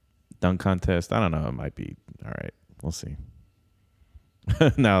contest. I don't know. It might be all right. We'll see.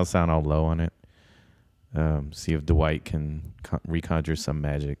 Now I'll sound all low on it. See if Dwight can reconjure some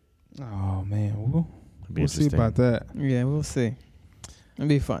magic. Oh man, we'll see interesting. about that. Yeah, we'll see. It'll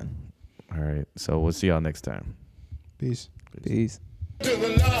be fun. All right, so we'll see y'all next time. Peace. Peace. To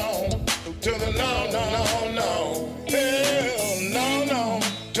the no, to the no, no, no, hell no, no,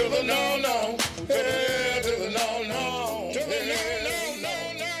 to the no, no, hell to the no, no, to the no, no, no,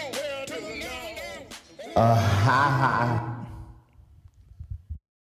 no, hell to the no, no. Ha ha.